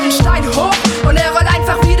runter. Ich roll den Stein hoch und er rollt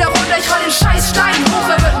einfach wieder runter. Ich roll den scheiß Stein hoch,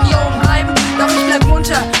 er wird nie oben bleiben. Doch ich bleib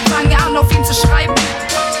munter, fange an auf ihn zu schreiben.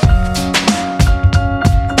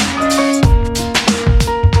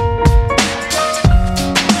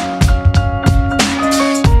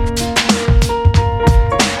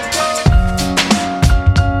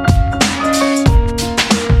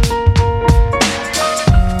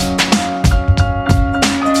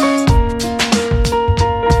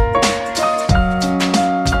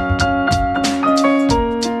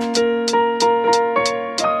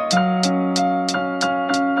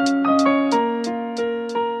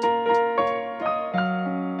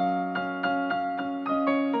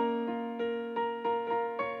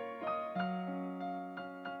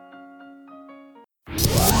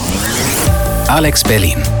 Alex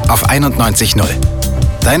Berlin auf 91.0.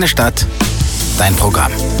 Deine Stadt, dein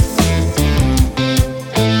Programm.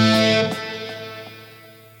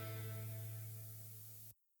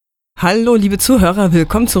 Hallo liebe Zuhörer,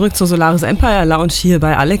 willkommen zurück zur Solaris Empire Lounge hier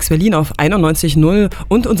bei Alex Berlin auf 91.0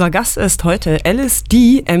 und unser Gast ist heute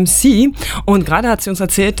LSD MC und gerade hat sie uns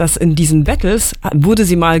erzählt, dass in diesen Battles wurde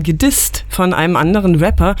sie mal gedisst von einem anderen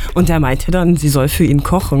Rapper und der meinte dann, sie soll für ihn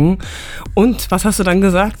kochen. Und was hast du dann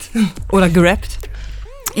gesagt? Oder gerappt?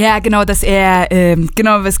 Ja, genau, dass er,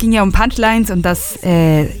 es ging ja um Punchlines und dass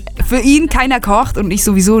für ihn keiner kocht und ich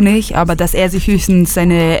sowieso nicht, aber dass er sich höchstens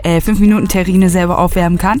seine 5-Minuten-Terrine selber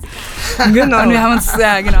aufwärmen kann. Genau. Und wir haben uns,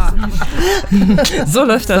 ja, genau. So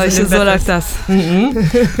läuft das. So läuft das. Mhm.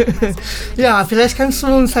 Ja, vielleicht kannst du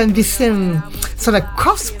uns ein bisschen so eine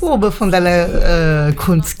Kostprobe von deiner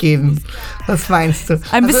Kunst geben. Was meinst du?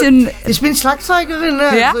 Ein bisschen. Ich bin Schlagzeugerin,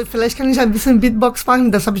 ne? Ja? Also vielleicht kann ich ein bisschen Beatbox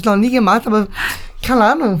machen. Das habe ich noch nie gemacht, aber keine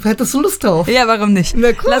Ahnung, hättest du Lust drauf? Ja, warum nicht? Na,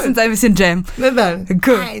 cool. Lass uns ein bisschen jammen. Nein.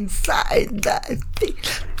 Cool. 1, 2, 3,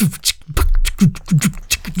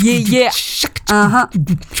 4. Yeah. Aha.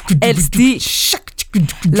 LSD.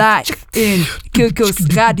 Live in Kirkus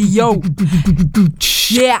Radio.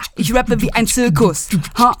 Yeah, ich rappe wie ein Zirkus.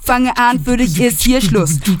 Fange an, für dich ist hier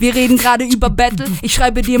Schluss. Wir reden gerade über Battle. Ich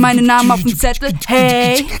schreibe dir meinen Namen auf den Zettel.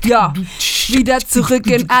 Hey, ja. Wieder zurück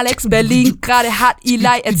in Alex Berlin. Gerade hat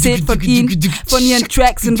Eli erzählt von ihnen, von ihren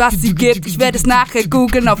Tracks und was sie gibt. Ich werde es nachher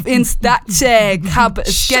googeln auf Insta-Check. Habe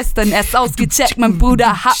es gestern erst ausgecheckt. Mein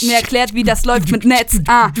Bruder hat mir erklärt, wie das läuft mit Netz.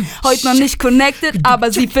 Heute noch nicht connected,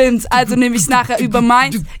 aber sie filmt's, also nehme ich's nachher über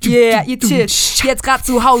meins. Yeah, ihr chillt jetzt grad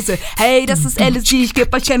zu Hause. Hey, das ist LSD, ich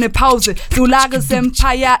geb euch keine Pause. Solaris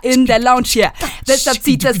Empire in der Lounge, yeah. Deshalb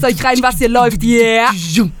zieht es euch rein, was hier läuft, yeah.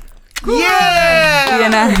 Yeah!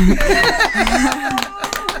 Genau.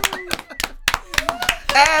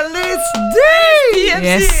 LSD!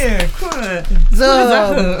 Yes. Cool. So,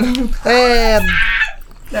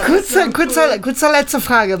 kurze letzte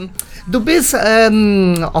Frage. Du bist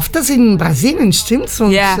oft in Brasilien, stimmt's? Und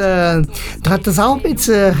Ja. Du hattest auch mit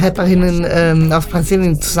Rapperinnen aus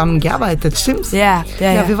Brasilien zusammengearbeitet, stimmt's? Ja.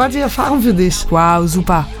 Wie war die Erfahrung für dich? Wow,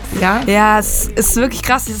 super. Ja? Ja, es ist wirklich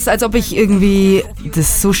krass. Es ist, als ob ich irgendwie, das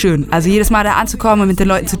ist so schön. Also jedes Mal da anzukommen und mit den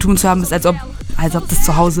Leuten zu tun zu haben, ist als ob das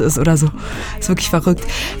zu Hause ist oder so. Ist wirklich verrückt.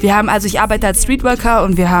 Ich arbeite als Streetworker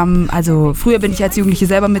und früher bin ich als Jugendliche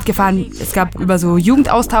selber mitgefahren. Es gab über so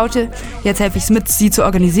Jugendaustausche. Jetzt helfe ich es mit, sie zu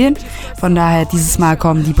organisieren. Von daher, dieses Mal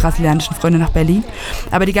kommen die brasilianischen Freunde nach Berlin.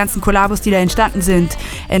 Aber die ganzen Kollabos, die da entstanden sind,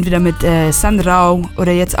 entweder mit Sandrau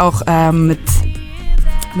oder jetzt auch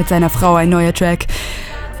mit seiner Frau ein neuer Track.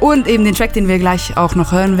 Und eben den Track, den wir gleich auch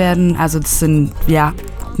noch hören werden. Also das sind, ja,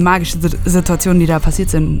 magische Situationen, die da passiert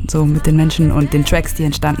sind, so mit den Menschen und den Tracks, die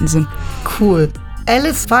entstanden sind. Cool.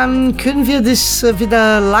 Alice, wann können wir dich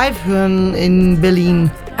wieder live hören in Berlin?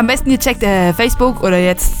 Am besten ihr checkt Facebook oder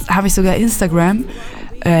jetzt habe ich sogar Instagram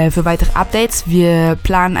für weitere Updates. Wir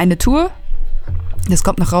planen eine Tour. Das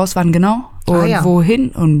kommt noch raus, wann genau und wohin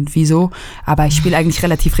und wieso. Aber ich spiele eigentlich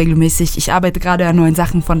relativ regelmäßig. Ich arbeite gerade an neuen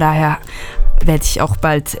Sachen, von daher werde ich auch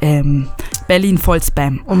bald Berlin voll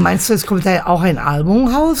spammen. Und meinst du, es kommt da auch ein Album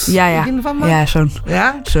raus? Ja. Irgendwann mal? Ja, schon.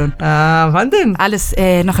 Ja? Schon. Wann denn? Alles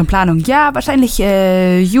noch in Planung. Ja, wahrscheinlich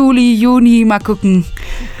Juli, Juni, mal gucken.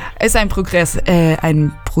 Ist ein Prozess.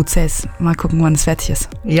 Mal gucken, wann es fertig ist.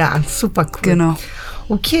 Ja, super cool. Genau.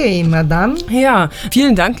 Okay, na dann. Ja,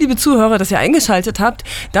 vielen Dank, liebe Zuhörer, dass ihr eingeschaltet habt.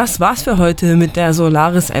 Das war's für heute mit der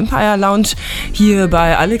Solaris Empire Lounge hier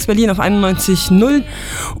bei Alex Berlin auf 91.0.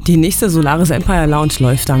 Die nächste Solaris Empire Lounge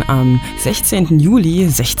läuft dann am 16. Juli,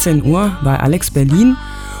 16 Uhr bei Alex Berlin.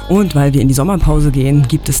 Und weil wir in die Sommerpause gehen,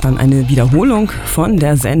 gibt es dann eine Wiederholung von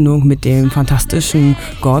der Sendung mit dem fantastischen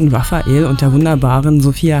Gordon Raphael und der wunderbaren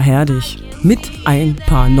Sophia Herdig mit ein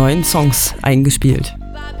paar neuen Songs eingespielt.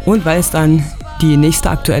 Und weil es dann die nächste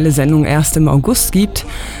aktuelle Sendung erst im August gibt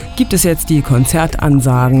es jetzt die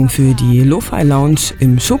Konzertansagen für die Lo-Fi Lounge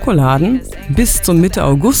im Schokoladen bis zum Mitte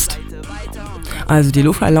August. Also die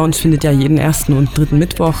Lo-Fi Lounge findet ja jeden ersten und dritten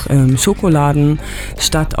Mittwoch im Schokoladen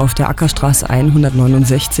statt auf der Ackerstraße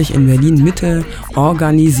 169 in Berlin Mitte,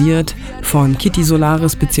 organisiert von Kitty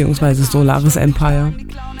Solaris bzw. Solaris Empire.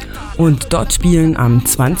 Und dort spielen am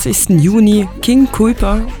 20. Juni King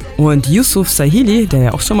Kulpa und Yusuf Sahili, der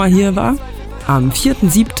ja auch schon mal hier war. Am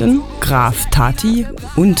 4.7. Graf Tati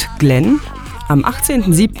und Glenn. Am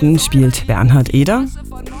 18.7. spielt Bernhard Eder.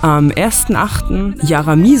 Am 1.8.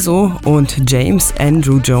 Yaramiso und James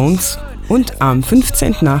Andrew Jones. Und am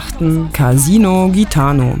 15.8. Casino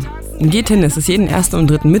Gitano. Geht hin, es ist jeden ersten und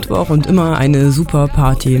dritten Mittwoch und immer eine super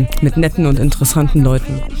Party mit netten und interessanten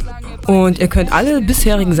Leuten. Und ihr könnt alle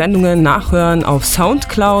bisherigen Sendungen nachhören auf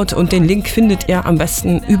Soundcloud und den Link findet ihr am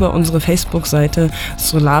besten über unsere Facebook-Seite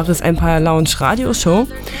Solaris Empire Lounge Radio Show.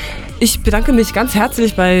 Ich bedanke mich ganz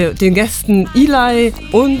herzlich bei den Gästen Eli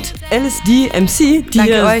und LSD MC, die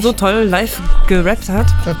hier so toll live gerappt hat.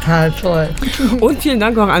 Total toll. Und vielen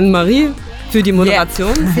Dank auch an Marie für die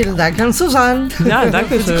Moderation. Yeah. Vielen Dank an Susanne. Ja,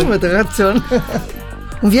 danke schön. Für die Moderation.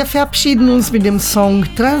 Und wir verabschieden uns mit dem Song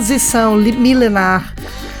Transição Milenar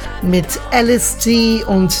mit LSD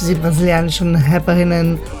und die brasilianischen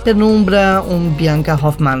Rapperinnen Penumbra und Bianca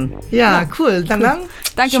Hoffmann. Ja, cool. Dann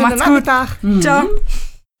danke, macht's gut. Ciao.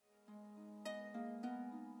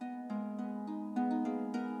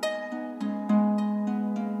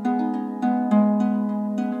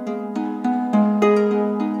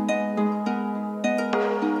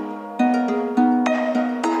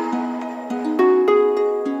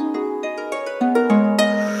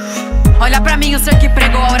 Olha pra mim, o ser que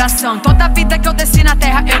pregou a oração. Toda a vida que eu desci na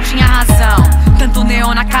terra eu tinha razão. Tanto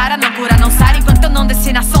neon na cara, não cura, não sara. Enquanto eu não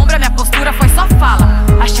desci na sombra, minha postura foi só fala.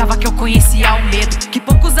 Achava que eu conhecia o medo, que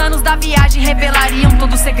poucos anos da viagem revelariam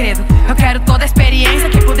todo o segredo. Eu quero toda a experiência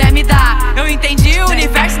que puder me dar. Eu entendi, o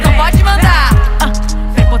universo não pode mandar.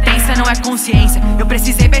 Prepotência não é consciência. Eu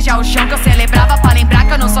precisei beijar o chão que eu celebrava pra lembrar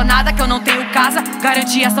que eu não sou nada, que eu não tenho casa.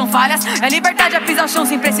 Garantias são falhas. É liberdade a pisar o chão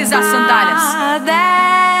sem precisar sandálias. Nada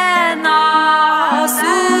é nosso,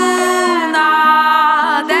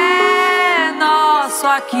 nada é nosso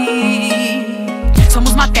aqui.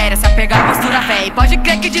 Somos matéria, se apegar a postura véia. E pode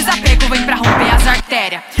crer que desapego vem pra romper as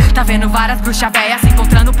artérias. Tá vendo várias bruxas véias se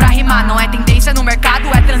encontrando pra rimar. Não é tendência no mercado,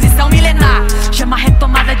 é transição milenar. Chama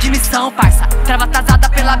retomada de missão, parça. Trava atrasada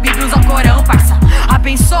pela Bíblia, usa o Corão, parça.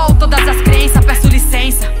 Abençoo todas as crenças, peço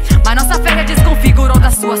licença. Mas nossa fé já desconfigurou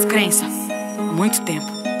das suas crenças há muito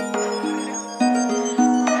tempo.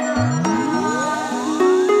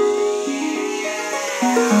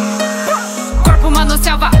 Mano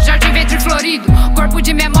selva, jardim ventre florido. Corpo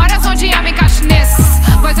de memórias onde eu me encaixo nesses.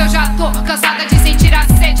 Pois eu já tô cansada de sentir a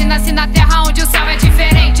sede. Nasci na terra onde o céu é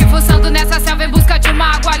diferente. Fuçando nessa selva em busca de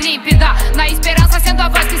uma água límpida. Na esperança sendo a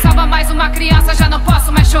voz que salva mais uma criança. Já não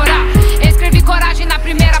posso mais chorar. Escrevi coragem na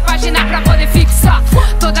primeira página pra poder fixar.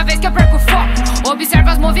 Toda vez que eu perco o foco, observo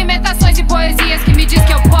as movimentações e poesias que me diz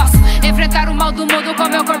que eu posso enfrentar o mal do mundo com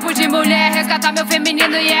meu corpo de mulher. Resgatar meu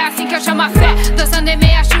feminino e é assim que eu chamo a fé. Dançando em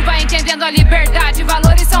meia chuva, entendendo a liberdade.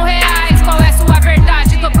 Valores são reais, qual é sua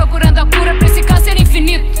verdade? Tô procurando a cura pra esse câncer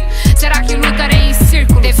infinito. Será que lutarei em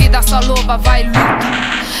círculo? Devido a sua loba vai luta.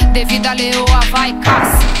 Devido a leoa vai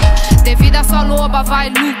caça. Devido a sua loba vai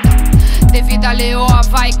luta. Devido a leoa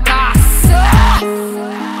vai caça.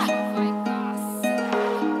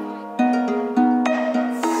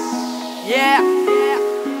 Yeah.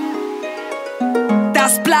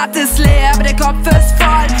 Das Blatt ist leer, aber der Kopf ist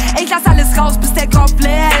voll. Ich lass alles raus, bis der Kopf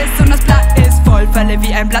leer ist und das Blatt ist voll. Falle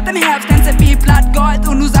wie ein Blatt im Herbst, glänze wie Blattgold.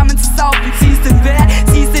 Und du sammelst es auf und siehst den Wert.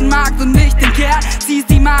 Siehst den Markt und nicht den Kern. Siehst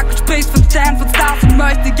die Markt und sprichst von Sternen, von Stars und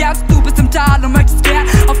möchtest gern. Du bist im Tal und möchtest gern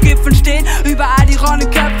auf Gipfeln stehen. Überall die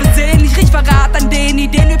Ronnenköpfe sehen. Ich riech Verrat an den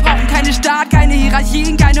Ideen. Wir brauchen keine Staat, keine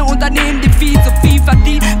Hierarchien, keine Unternehmen, die viel zu viel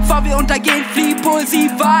verdienen. Bevor wir untergehen, flieh Pulsi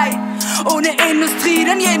weit. Ohne Industrie,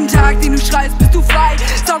 denn jeden Tag, den du schreist, bist du frei.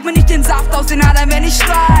 Saug mir nicht den Saft aus den Adern, wenn ich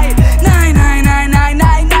schrei. Nein, nein, nein, nein,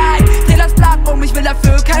 nein, nein. Dreh das Blatt um, ich will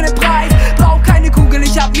dafür keinen Preis. Brauch keine Kugel,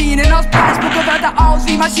 ich hab Minen aus Preis. Spucke Wörter aus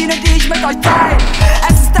wie Maschine, die ich mit euch teil.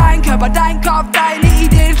 Es ist dein Körper, dein Kopf, deine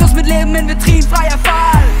Ideen. Schluss mit Leben in Vitrin, freier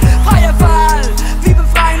Fall. Freier Fall, wir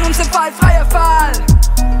befreien uns im Fall, freier Fall.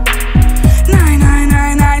 Nein, nein,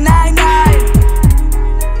 nein, nein, nein, nein.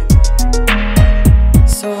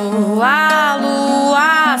 Sou a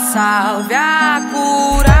lua, salve a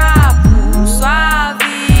cura por sua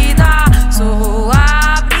vida. Sou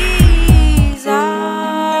a brisa.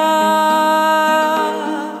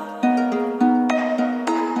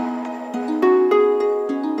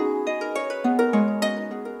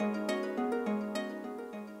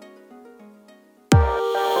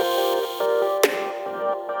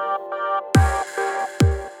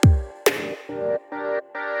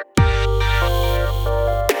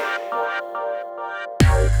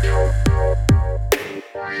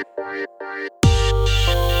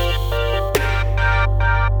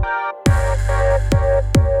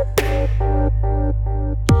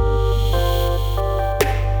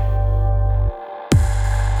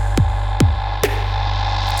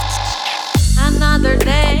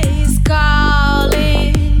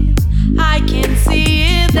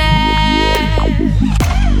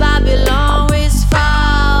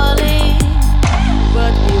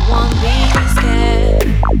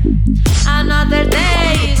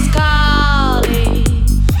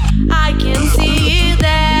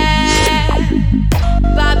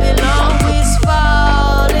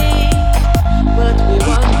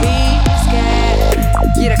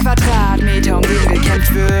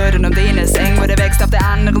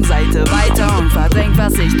 anderen Seite weiter und verdrängt,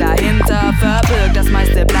 was sich dahinter verbirgt. Das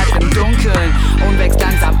meiste bleibt im Dunkeln und wächst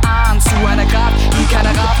langsam an zu einer Kraft, die keiner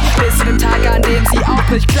rafft, bis zu dem Tag, an dem sie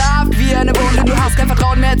aufbricht, klafft wie eine Wunde. Du hast kein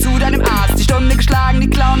Vertrauen mehr zu deinem Arzt. Die Stunde geschlagen, die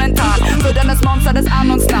Clown enttarnt, wird dann das Monster, das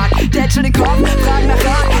an uns nagt. Tätschel den Kopf, fragen nach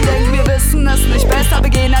Rat, denken wir wissen es nicht besser,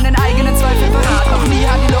 begehen an den eigenen Zweifeln verrat. Noch nie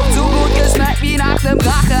hat die Luft so gut geschmeckt wie nach dem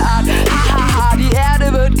Racheart. Hahaha, die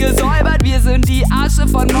Erde wird gesäubert, wir sind die Asche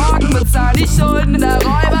von morgen, bezahlen die Schulden der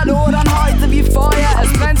Räuber, lodern heute wie Feuer.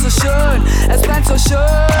 Es brennt so schön, es brennt so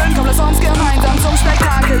schön. Komm, lass uns gemeinsam zum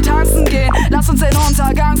Spektakel tanzen gehen. Lass uns den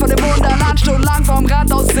Untergang von dem Wunderland stundenlang vom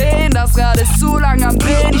Rand aus sehen. Das Rad ist zu lang am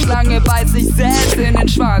Drehen, die Schlange beißt sich selbst in den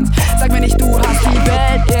Schwanz. Sag mir nicht, du hast die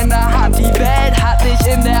Welt in der Hand, die Welt hat dich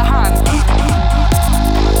in der Hand.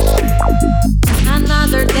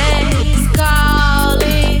 Another day is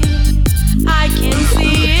calling, I can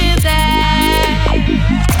see it there.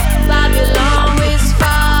 Babylon is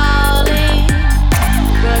falling,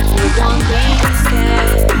 but we won't be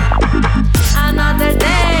scared. Another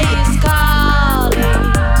day is calling,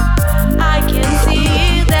 I can see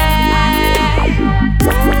it there.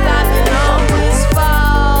 Babylon is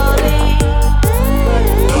falling, but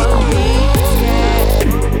we won't be scared.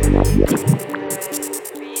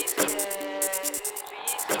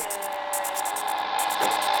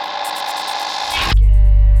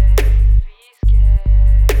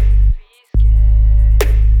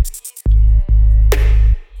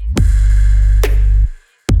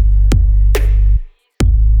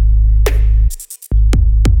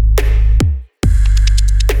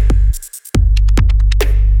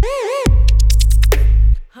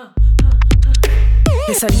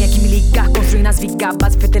 Essa linha que me liga, construindo as vigas,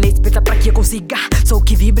 base fetelê, espeta pra que eu consiga. Sou o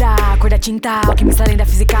que vibra, cor da tinta, o que me sai além da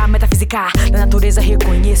física, metafísica. Na natureza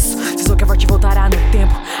reconheço, se sou que é forte voltará no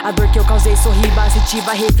tempo. A dor que eu causei, sorri,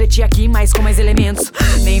 positiva, refleti aqui, mas com mais elementos.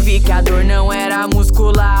 Nem vi que a dor não era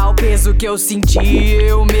muscular, o peso que eu senti,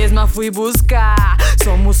 eu mesma fui buscar.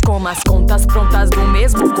 Somos como as contas prontas do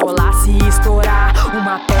mesmo colar. Se estourar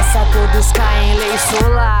uma peça, todos caem em lei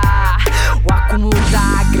solar. O acúmulo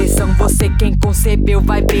da agressão, você quem concebeu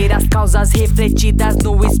vai ver as causas refletidas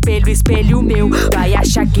no espelho, espelho meu. Vai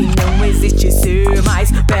achar que não existe ser mais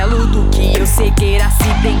belo do que eu. Cegueira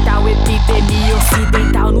acidental, epidemia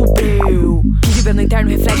ocidental no breu. Que vibra no interno,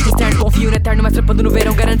 reflete no externo, confio no eterno, mas trampando no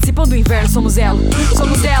verão, antecipando o inverno. Somos elo,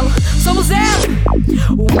 somos elo, somos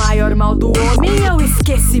elo. O maior mal do homem é o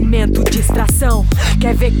esquecimento, distração.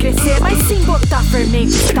 Quer ver crescer, mas sim botar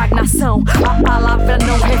fermento, estagnação. A palavra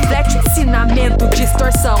não reflete o ensinamento,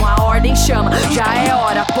 distorção. A ordem chama, já é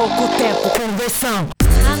hora, pouco tempo, conversão.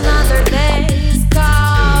 Another day is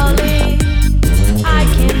calling, I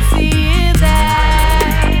can see it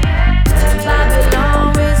there.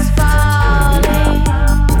 Babylon is falling,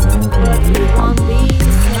 but we won't be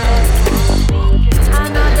scared.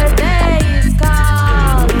 Another day is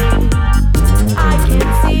calling, I can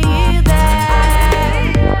see it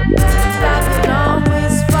there. Babylon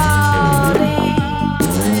is falling,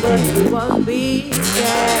 but we won't be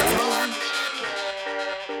scared.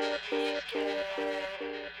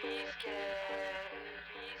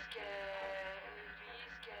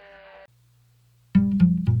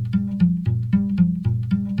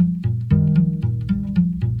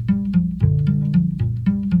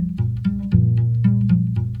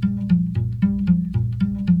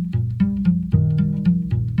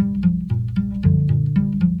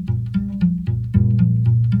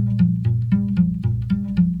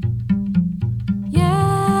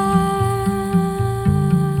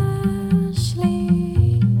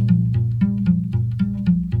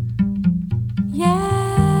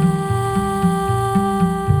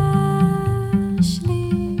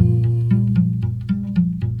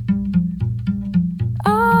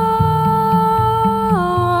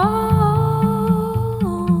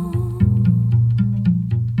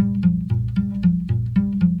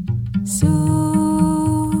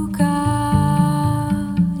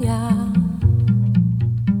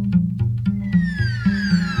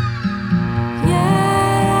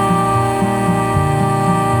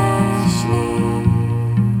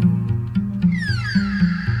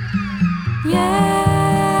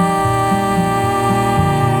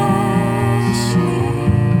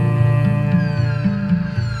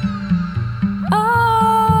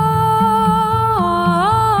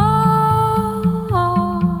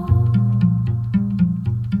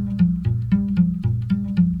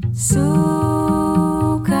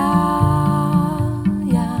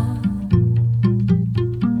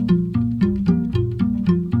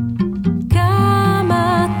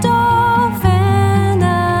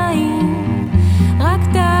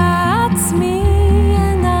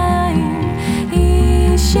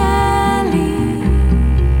 shine.